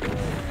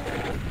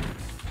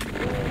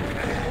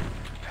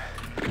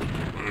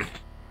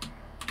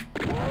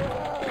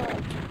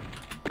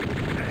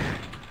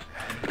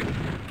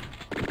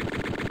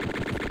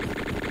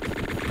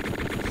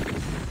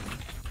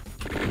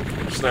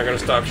 Not gonna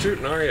stop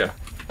shooting, are you?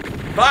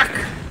 Fuck!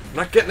 I'm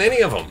not getting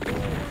any of them.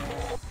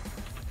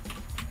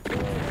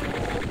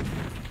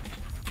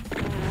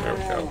 There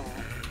we go.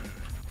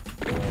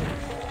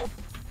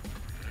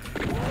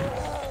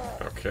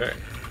 Okay.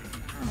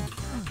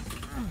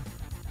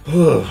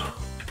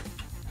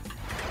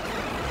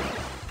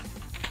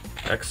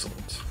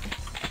 Excellent.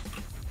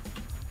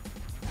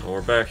 Well,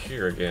 we're back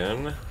here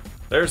again.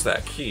 There's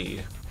that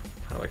key.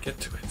 How do I get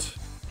to it?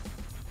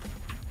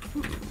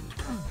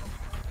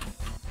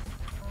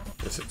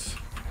 Is it?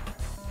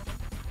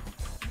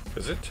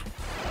 Is it?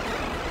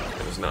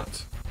 It is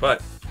not.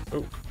 But,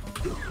 ooh.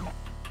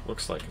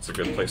 Looks like it's a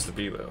good place to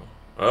be, though.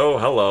 Oh,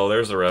 hello,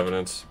 there's the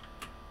revenants.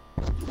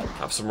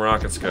 Have some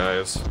rockets,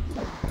 guys.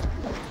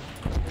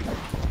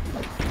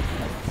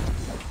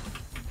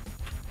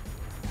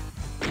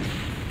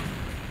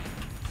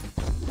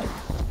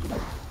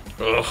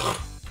 Ugh.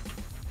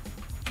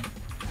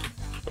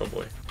 Oh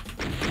boy.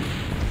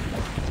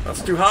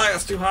 That's too high,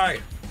 that's too high!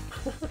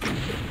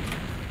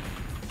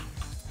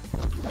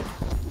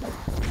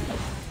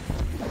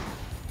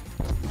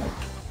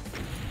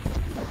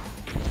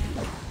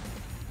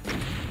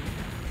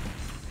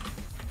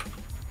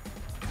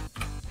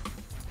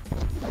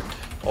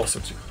 Also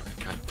too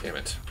high. God damn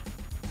it.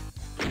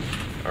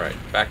 Alright,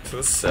 back to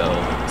the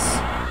cells.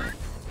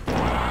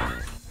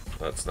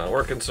 That's not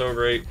working so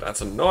great. That's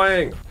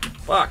annoying!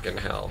 Fucking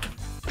hell.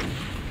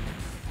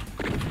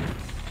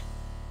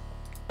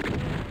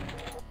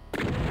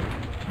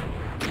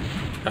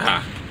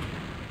 Aha!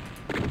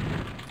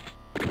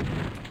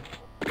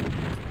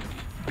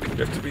 You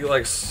have to be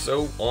like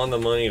so on the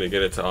money to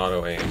get it to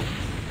auto aim.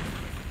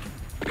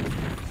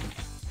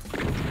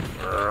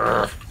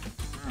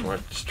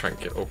 Just try and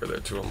get over there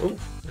to him. Ooh,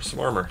 there's some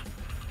armor.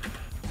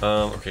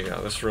 Okay, yeah,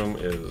 this room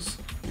is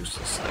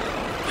useless now.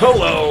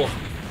 Hello!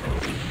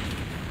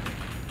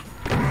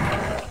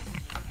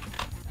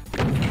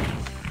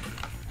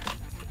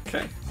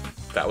 Okay,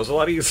 that was a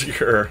lot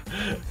easier.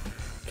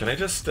 Can I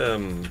just,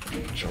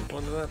 jump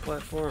onto that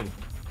platform?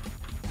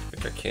 I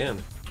think I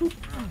can.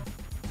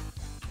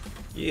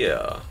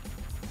 Yeah.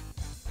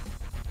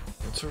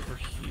 What's over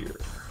here?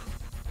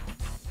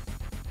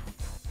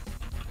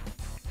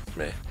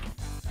 Meh.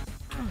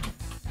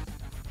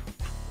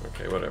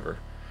 Okay, whatever.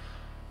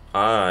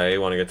 I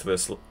want to get to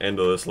this end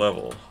of this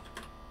level.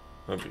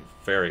 That'd be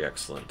very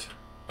excellent.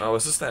 Oh,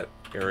 is this that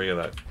area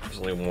that there's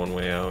only one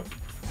way out?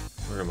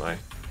 Where am I?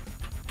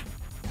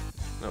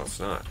 No, it's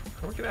not.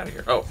 How do I get out of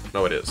here? Oh,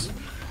 no, it is.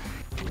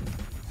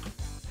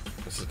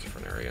 This is a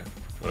different area.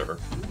 Whatever.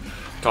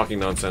 Talking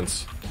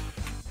nonsense.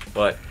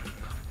 But,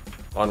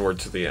 onward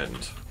to the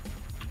end.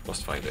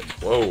 Must find it.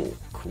 Whoa,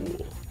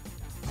 cool.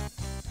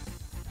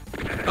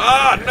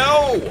 Ah,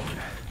 no!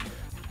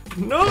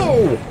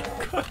 No!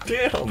 God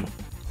damn!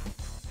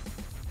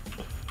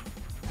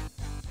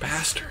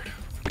 Bastard.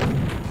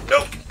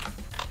 Nope!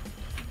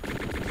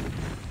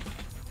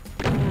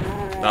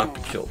 Not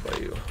be killed by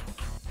you.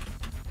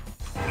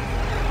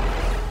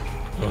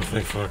 Oh,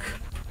 thank fuck.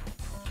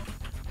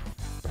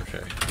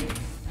 Okay.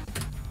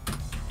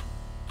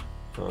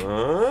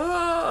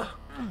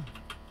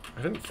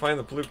 I didn't find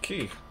the blue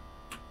key.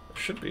 I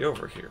should be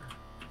over here.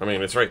 I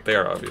mean, it's right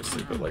there,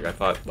 obviously, but like I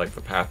thought, like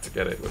the path to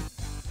get it would.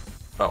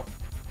 Oh,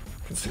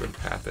 I can see what the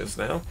path is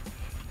now.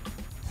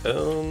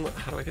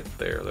 How do I get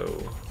there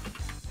though?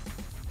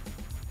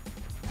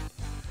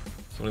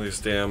 It's one of these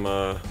damn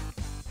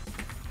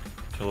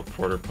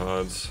teleporter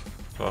pods,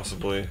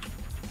 possibly.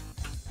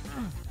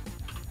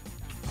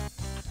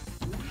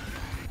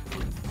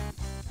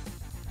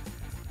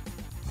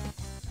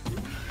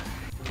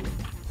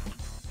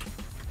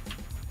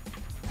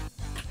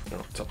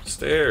 Oh, it's up the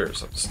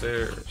stairs,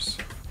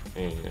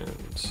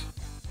 and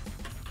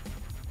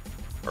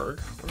Arg?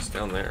 What's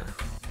down there?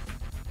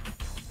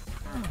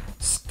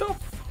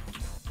 Stuff!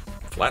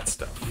 Flat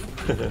stuff.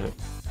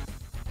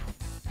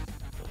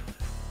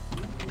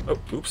 Oh,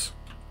 oops.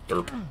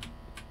 Derp.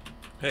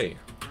 Hey.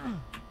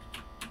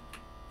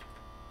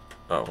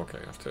 Oh, okay,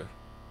 I have to...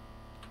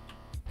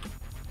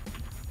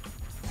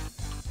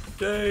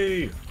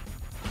 Yay!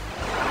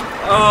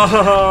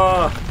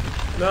 Ah!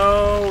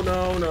 No,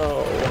 no,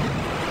 no.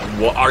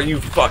 What? Are you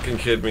fucking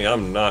kidding me?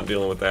 I'm not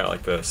dealing with that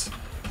like this.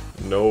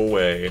 No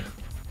way. I'm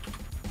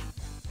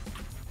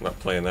not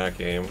playing that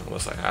game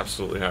unless I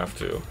absolutely have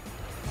to.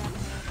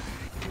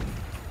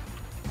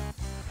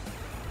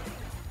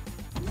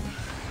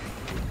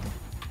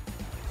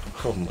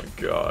 Oh my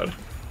god.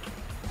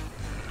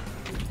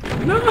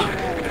 No!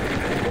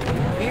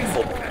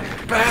 Evil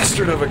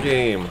bastard of a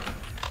game!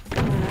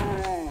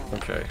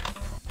 Okay.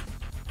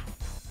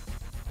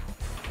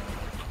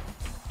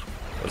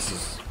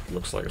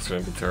 Looks like it's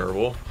gonna be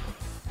terrible.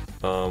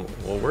 Well,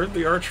 where'd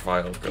the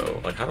Archvile go?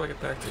 Like, how do I get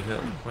back to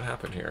him? What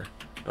happened here?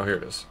 Oh, here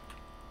it is.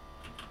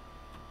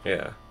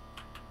 Yeah.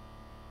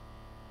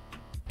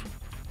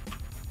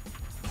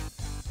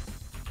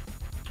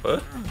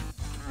 What?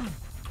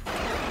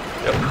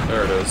 Yep,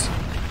 there it is.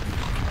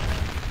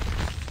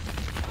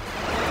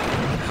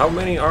 How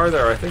many are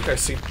there? I think I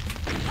see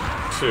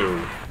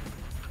 2.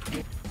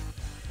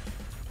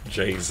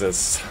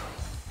 Jesus.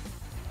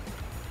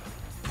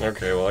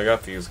 Okay, well I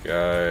got these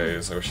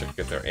guys. I wish I could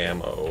get their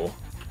ammo.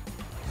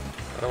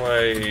 How do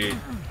I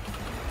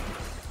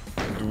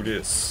do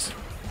this?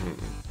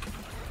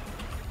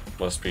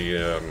 Must be,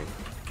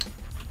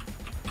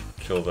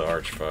 kill the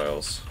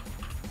Archviles.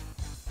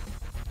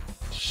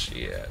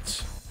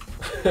 Shit.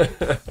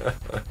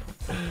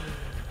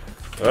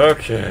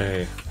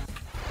 Okay.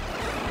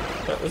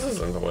 No, this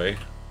isn't the way.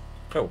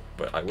 Oh,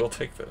 but I will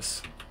take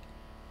this.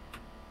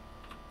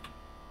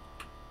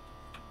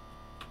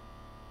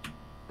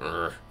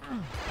 Urgh.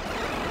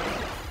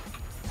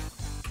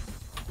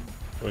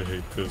 I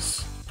hate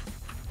this.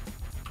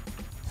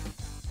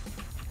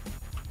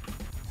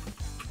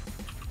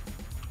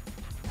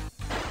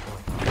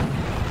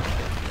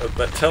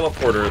 That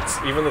teleporter,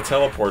 even the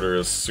teleporter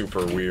is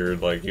super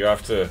weird. Like, you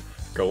have to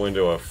go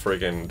into a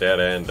friggin'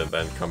 dead end and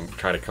then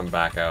try to come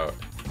back out.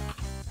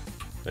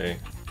 See?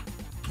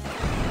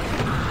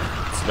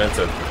 It's meant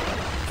to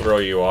throw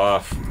you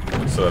off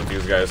so that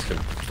these guys can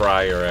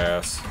fry your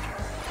ass.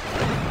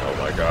 Oh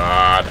my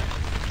god.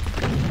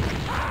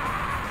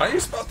 How are you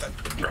supposed to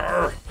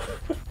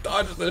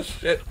dodge this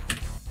shit?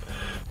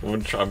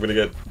 I'm gonna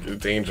get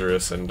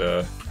dangerous and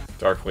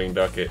Darkwing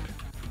Duck it.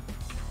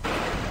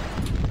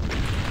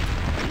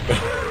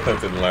 That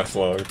didn't last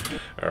long.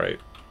 Alright.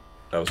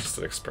 That was just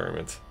an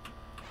experiment.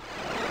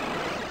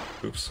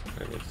 Oops, I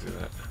didn't mean to do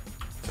that.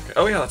 It's okay.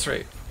 Oh yeah, that's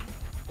right.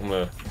 I'm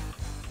gonna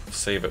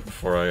save it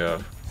before I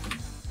go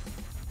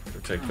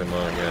take them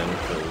on again,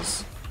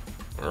 because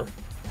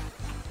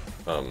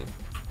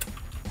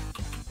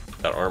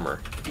that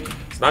armor.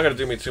 It's not gonna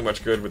do me too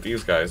much good with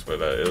these guys,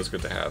 but it is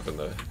good to have in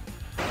the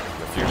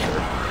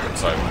future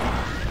once I'm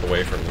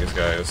away from these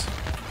guys.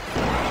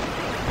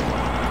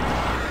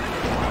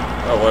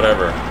 Oh,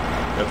 whatever.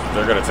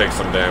 They're gonna take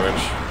some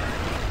damage.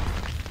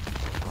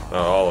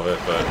 Not all of it,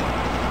 but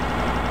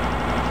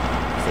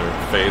they're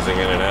phasing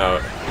in and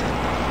out.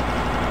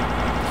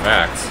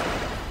 Facts.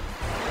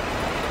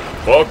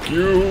 Fuck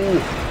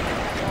you!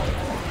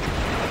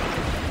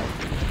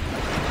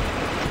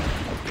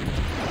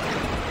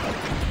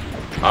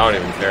 I don't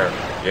even care.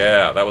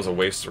 Yeah, that was a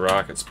waste of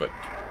rockets, but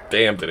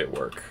damn did it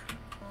work.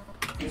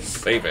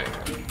 Saving.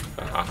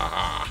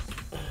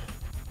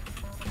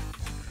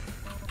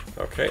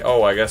 Okay,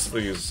 oh, I guess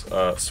these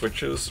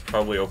switches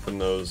probably open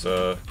those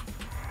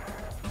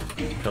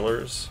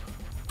pillars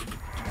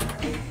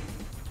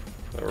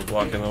that were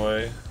blocking the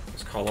way.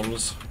 Those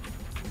columns.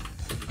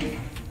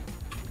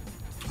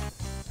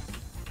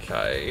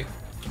 Okay.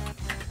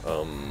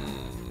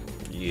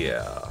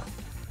 Yeah.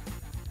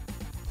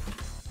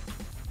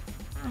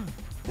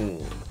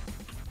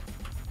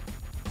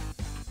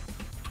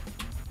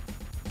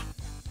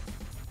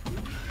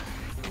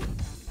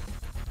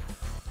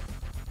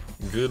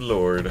 Good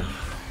lord.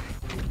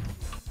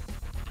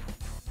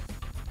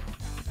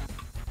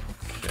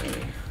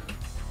 Okay.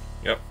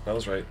 Yep, that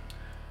was right.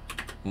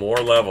 More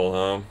level,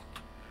 huh?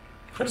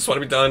 I just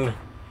want to be done.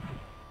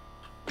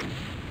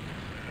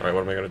 Alright,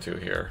 what am I gonna do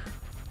here?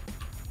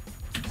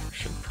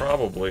 Should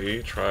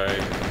probably try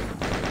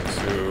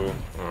to...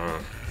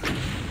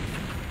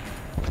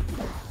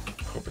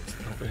 hope it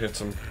hits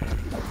him.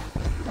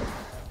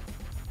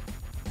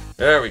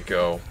 There we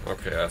go.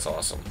 Okay, that's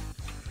awesome.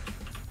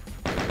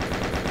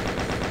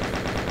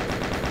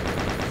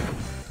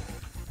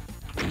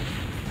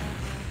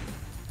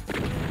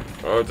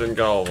 Oh, it didn't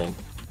get all of them.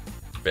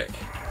 Vic.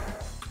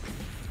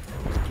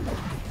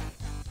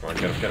 Come on,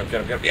 get him, get him,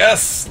 get him, get him.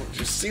 Yes! Did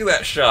you see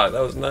that shot?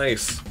 That was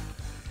nice.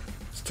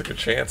 Just took a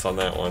chance on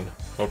that one.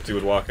 Hoped he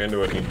would walk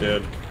into it, and he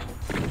did.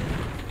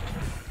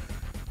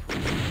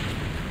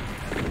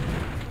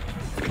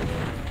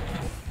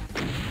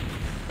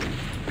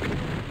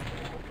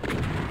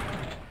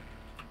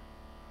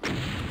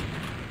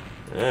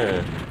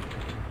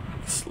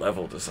 This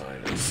level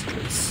design is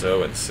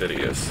so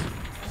insidious.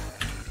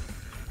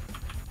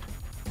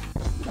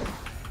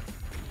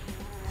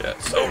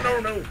 Yes. Oh, no,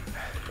 no!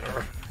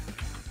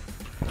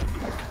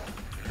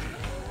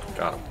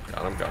 Got him,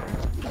 got him, got him.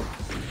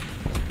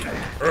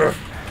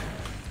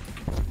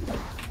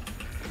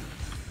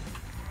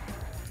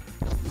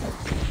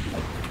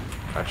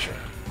 Gotcha.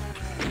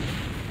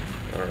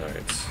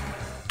 Alright.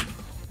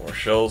 More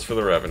shells for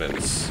the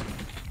revenants.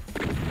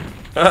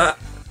 Haha!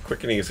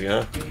 Quick and easy,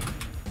 huh?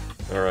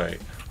 Alright.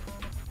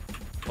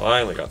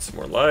 Finally got some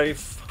more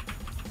life.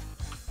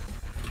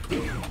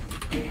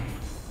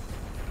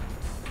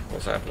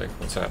 What's happening?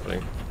 What's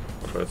happening?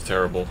 But it's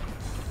terrible.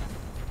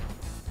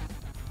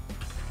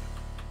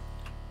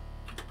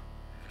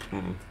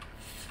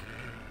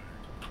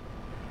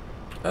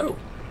 Oh.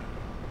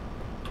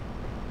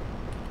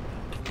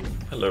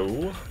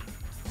 Hello.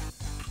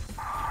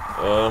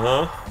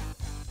 Uh-huh.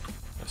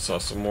 I saw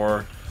some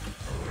more...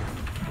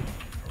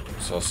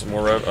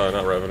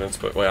 not revenants,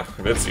 but, well,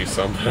 I did see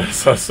some. I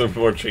saw some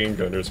more chain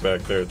gunners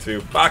back there, too.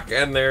 Fuck,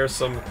 and there's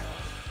some...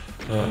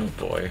 Oh,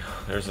 boy.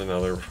 There's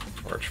another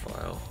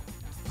archvile.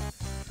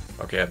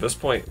 Okay, at this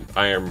point,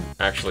 I am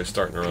actually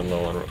starting to run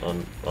low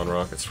on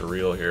rockets for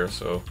real here,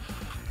 so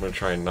I'm going to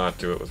try and not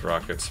do it with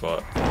rockets,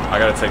 but I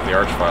got to take the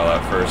archvile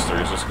out first, or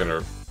he's just going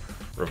to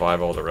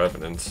revive all the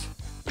revenants.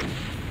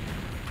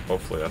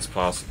 Hopefully that's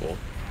possible.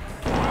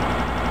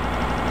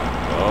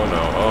 Oh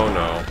no, oh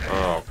no.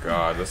 Oh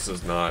god, this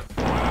is not...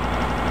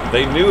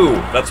 They knew!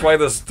 That's why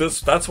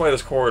that's why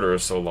this corridor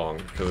is so long,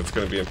 because it's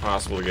going to be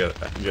impossible to get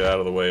out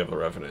of the way of the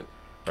revenant.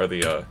 Or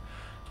the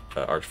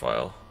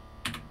archvile.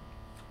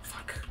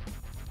 Fuck.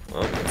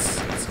 Well,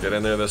 let's get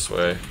in there this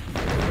way.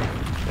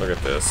 Look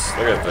at this.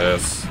 Look at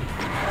this.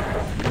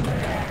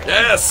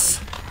 Yes!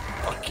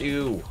 Fuck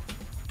you!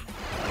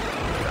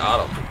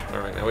 Got him.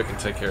 Alright, now we can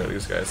take care of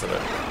these guys at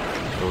a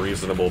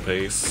reasonable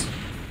pace.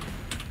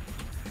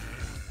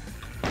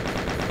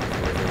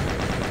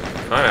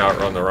 Kind of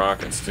outrun the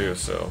rockets too,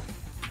 so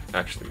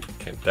actually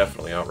can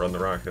definitely outrun the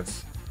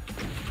rockets.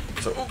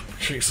 So, oh,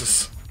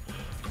 Jesus.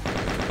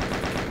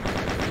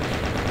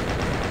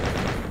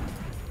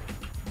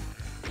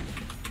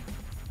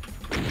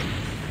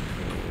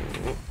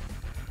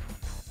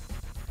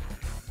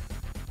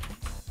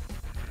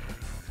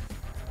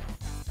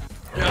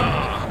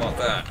 Yeah, how about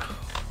that?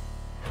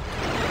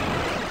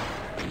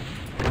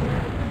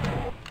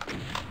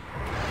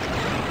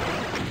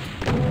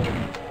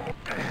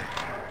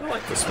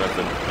 This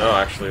method. No,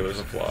 actually, there's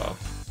a flaw.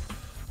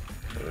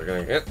 We're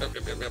gonna get.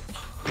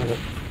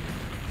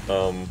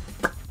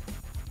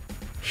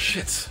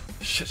 Shit.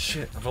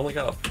 Shit. I've only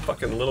got a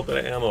fucking little bit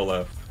of ammo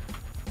left.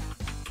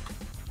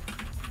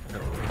 I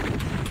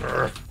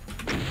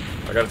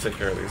gotta take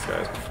care of these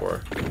guys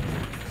before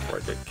I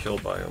get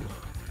killed by them.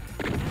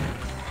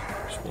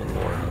 There's one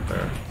more out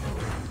there.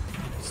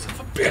 Son of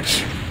a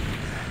bitch!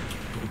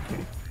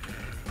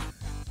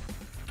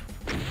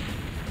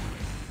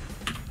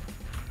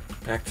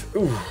 Back to...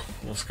 Ooh,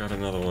 almost got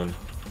another one.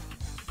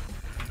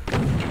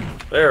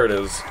 There it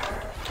is.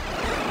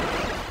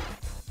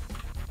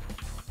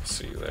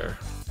 See you there.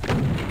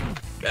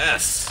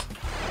 Yes!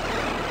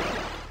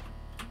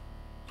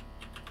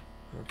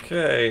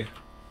 Okay.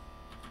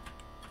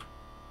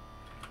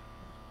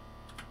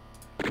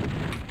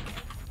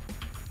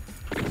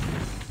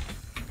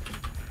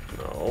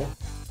 No.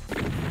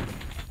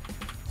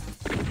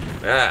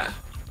 Ah!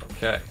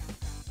 Okay.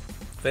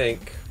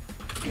 Think...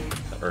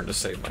 earned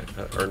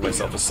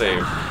myself a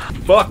save.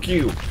 Fuck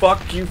you!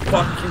 Fuck you!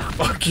 Fuck you!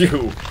 Fuck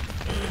you!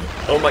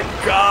 Oh my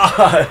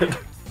god!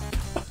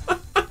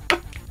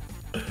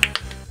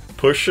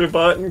 Push a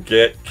button,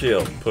 get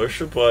killed.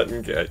 Push a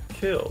button, get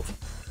killed.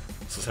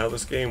 This is how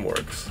this game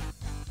works.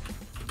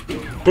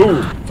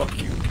 Boom! Fuck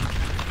you.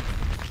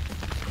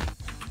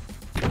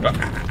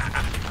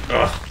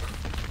 Ugh.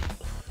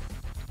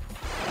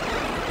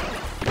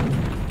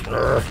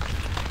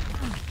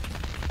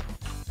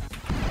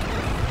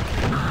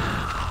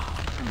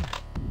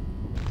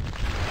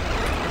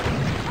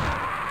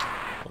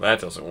 That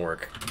doesn't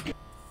work.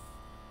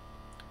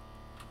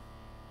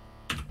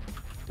 I'm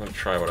gonna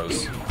try what I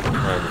was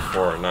trying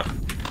before and not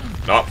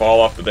fall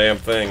off the damn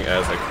thing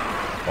as I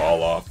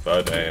fall off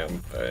the damn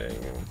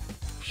thing.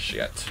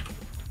 Shit.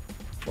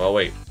 Well,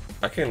 wait.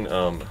 I can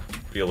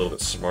be a little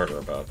bit smarter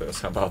about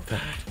this. How about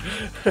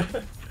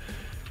that?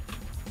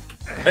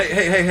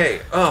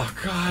 Hey! Oh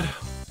God!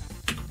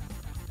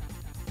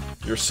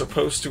 You're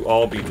supposed to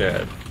all be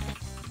dead.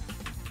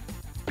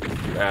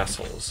 You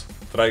assholes.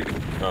 Did I...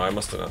 No, I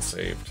must have not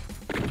saved.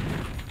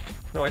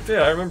 No, I did.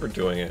 I remember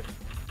doing it.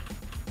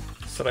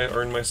 I said I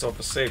earned myself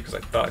a save because I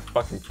thought I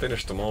fucking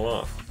finished them all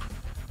off.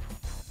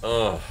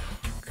 Oh,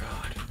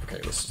 God.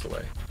 Okay, this is the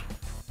way.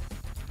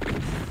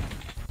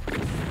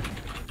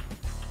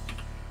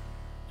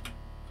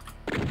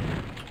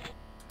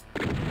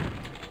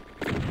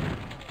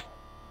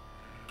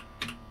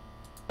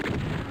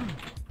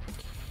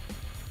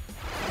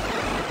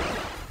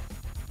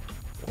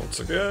 Once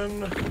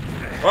again.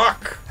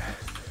 Fuck!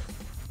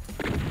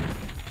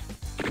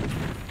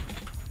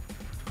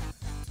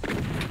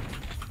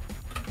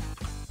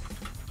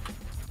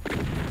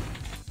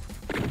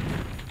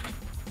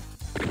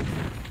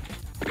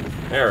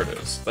 There it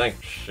is.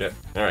 Thank shit.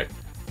 Alright.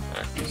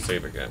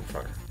 Save again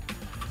for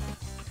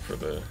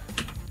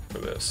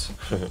this.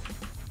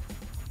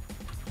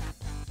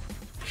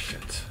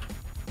 Shit.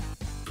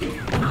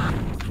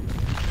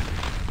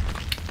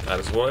 That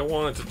is what I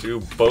wanted to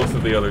do both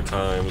of the other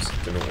times.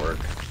 Didn't work.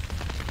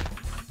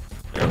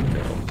 There we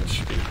go. It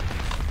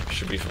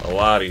should be a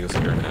lot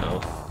easier now.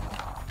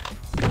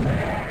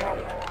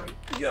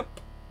 Yep.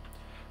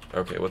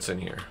 Okay, what's in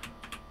here?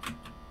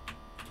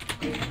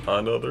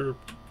 Another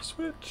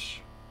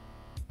switch.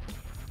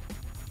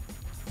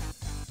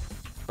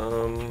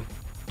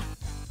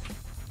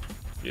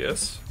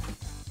 Yes.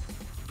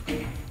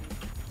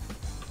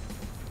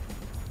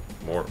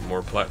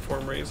 More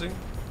platform raising?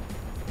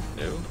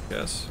 No?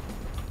 Yes.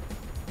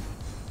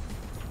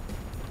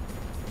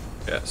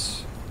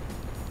 Yes.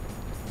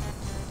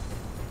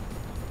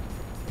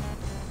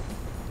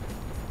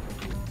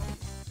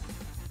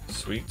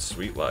 Sweet,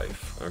 sweet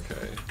life.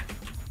 Okay.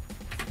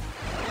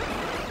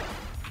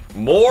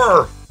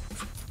 More!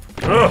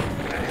 Ugh!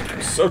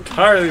 I'm so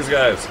tired of these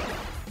guys.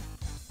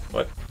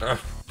 What? Ugh.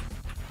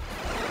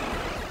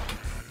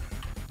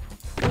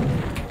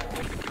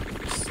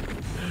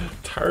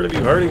 Tired of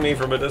you hurting me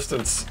from a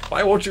distance.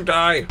 Why won't you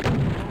die?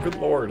 Good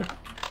lord.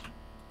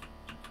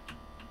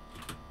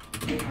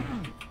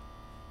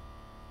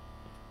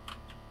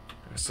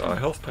 I saw a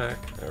health pack.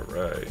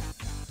 Alright.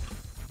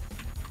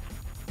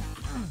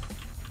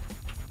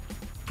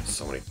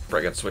 So many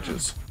friggin'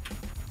 switches.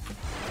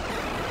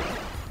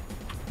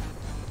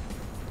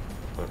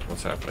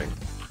 What's happening?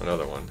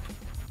 Another one.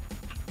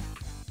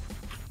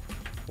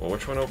 Well,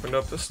 which one opened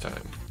up this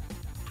time?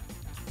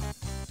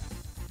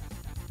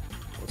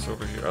 What's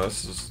over here? Oh,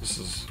 this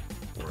is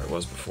where I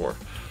was before.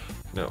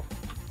 No.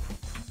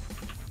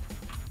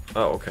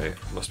 Oh, okay.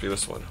 Must be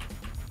this one.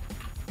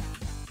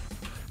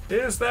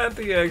 Is that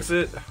the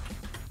exit?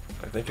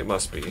 I think it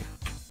must be.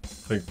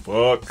 Think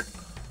fuck.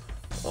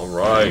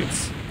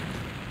 Alright.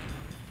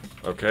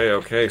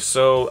 Okay,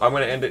 so I'm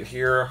gonna end it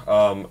here,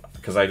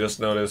 because I just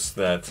noticed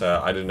that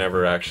I didn't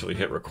ever actually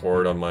hit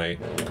record on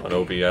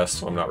OBS,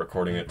 so I'm not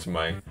recording it to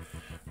my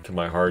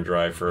hard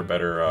drive for a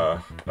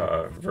better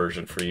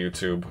version for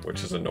YouTube,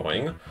 which is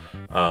annoying.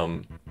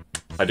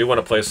 I do want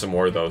to play some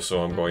more though,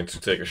 so I'm going to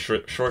take a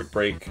short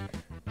break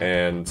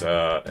and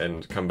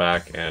come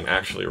back and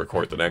actually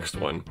record the next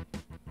one,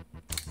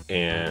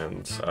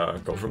 and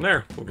go from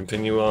there. We'll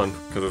continue on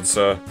because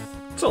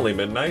it's only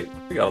midnight.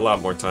 We got a lot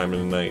more time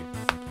in the night.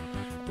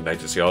 The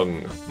night is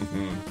young.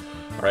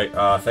 Alright,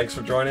 thanks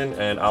for joining,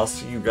 and I'll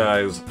see you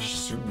guys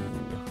soon.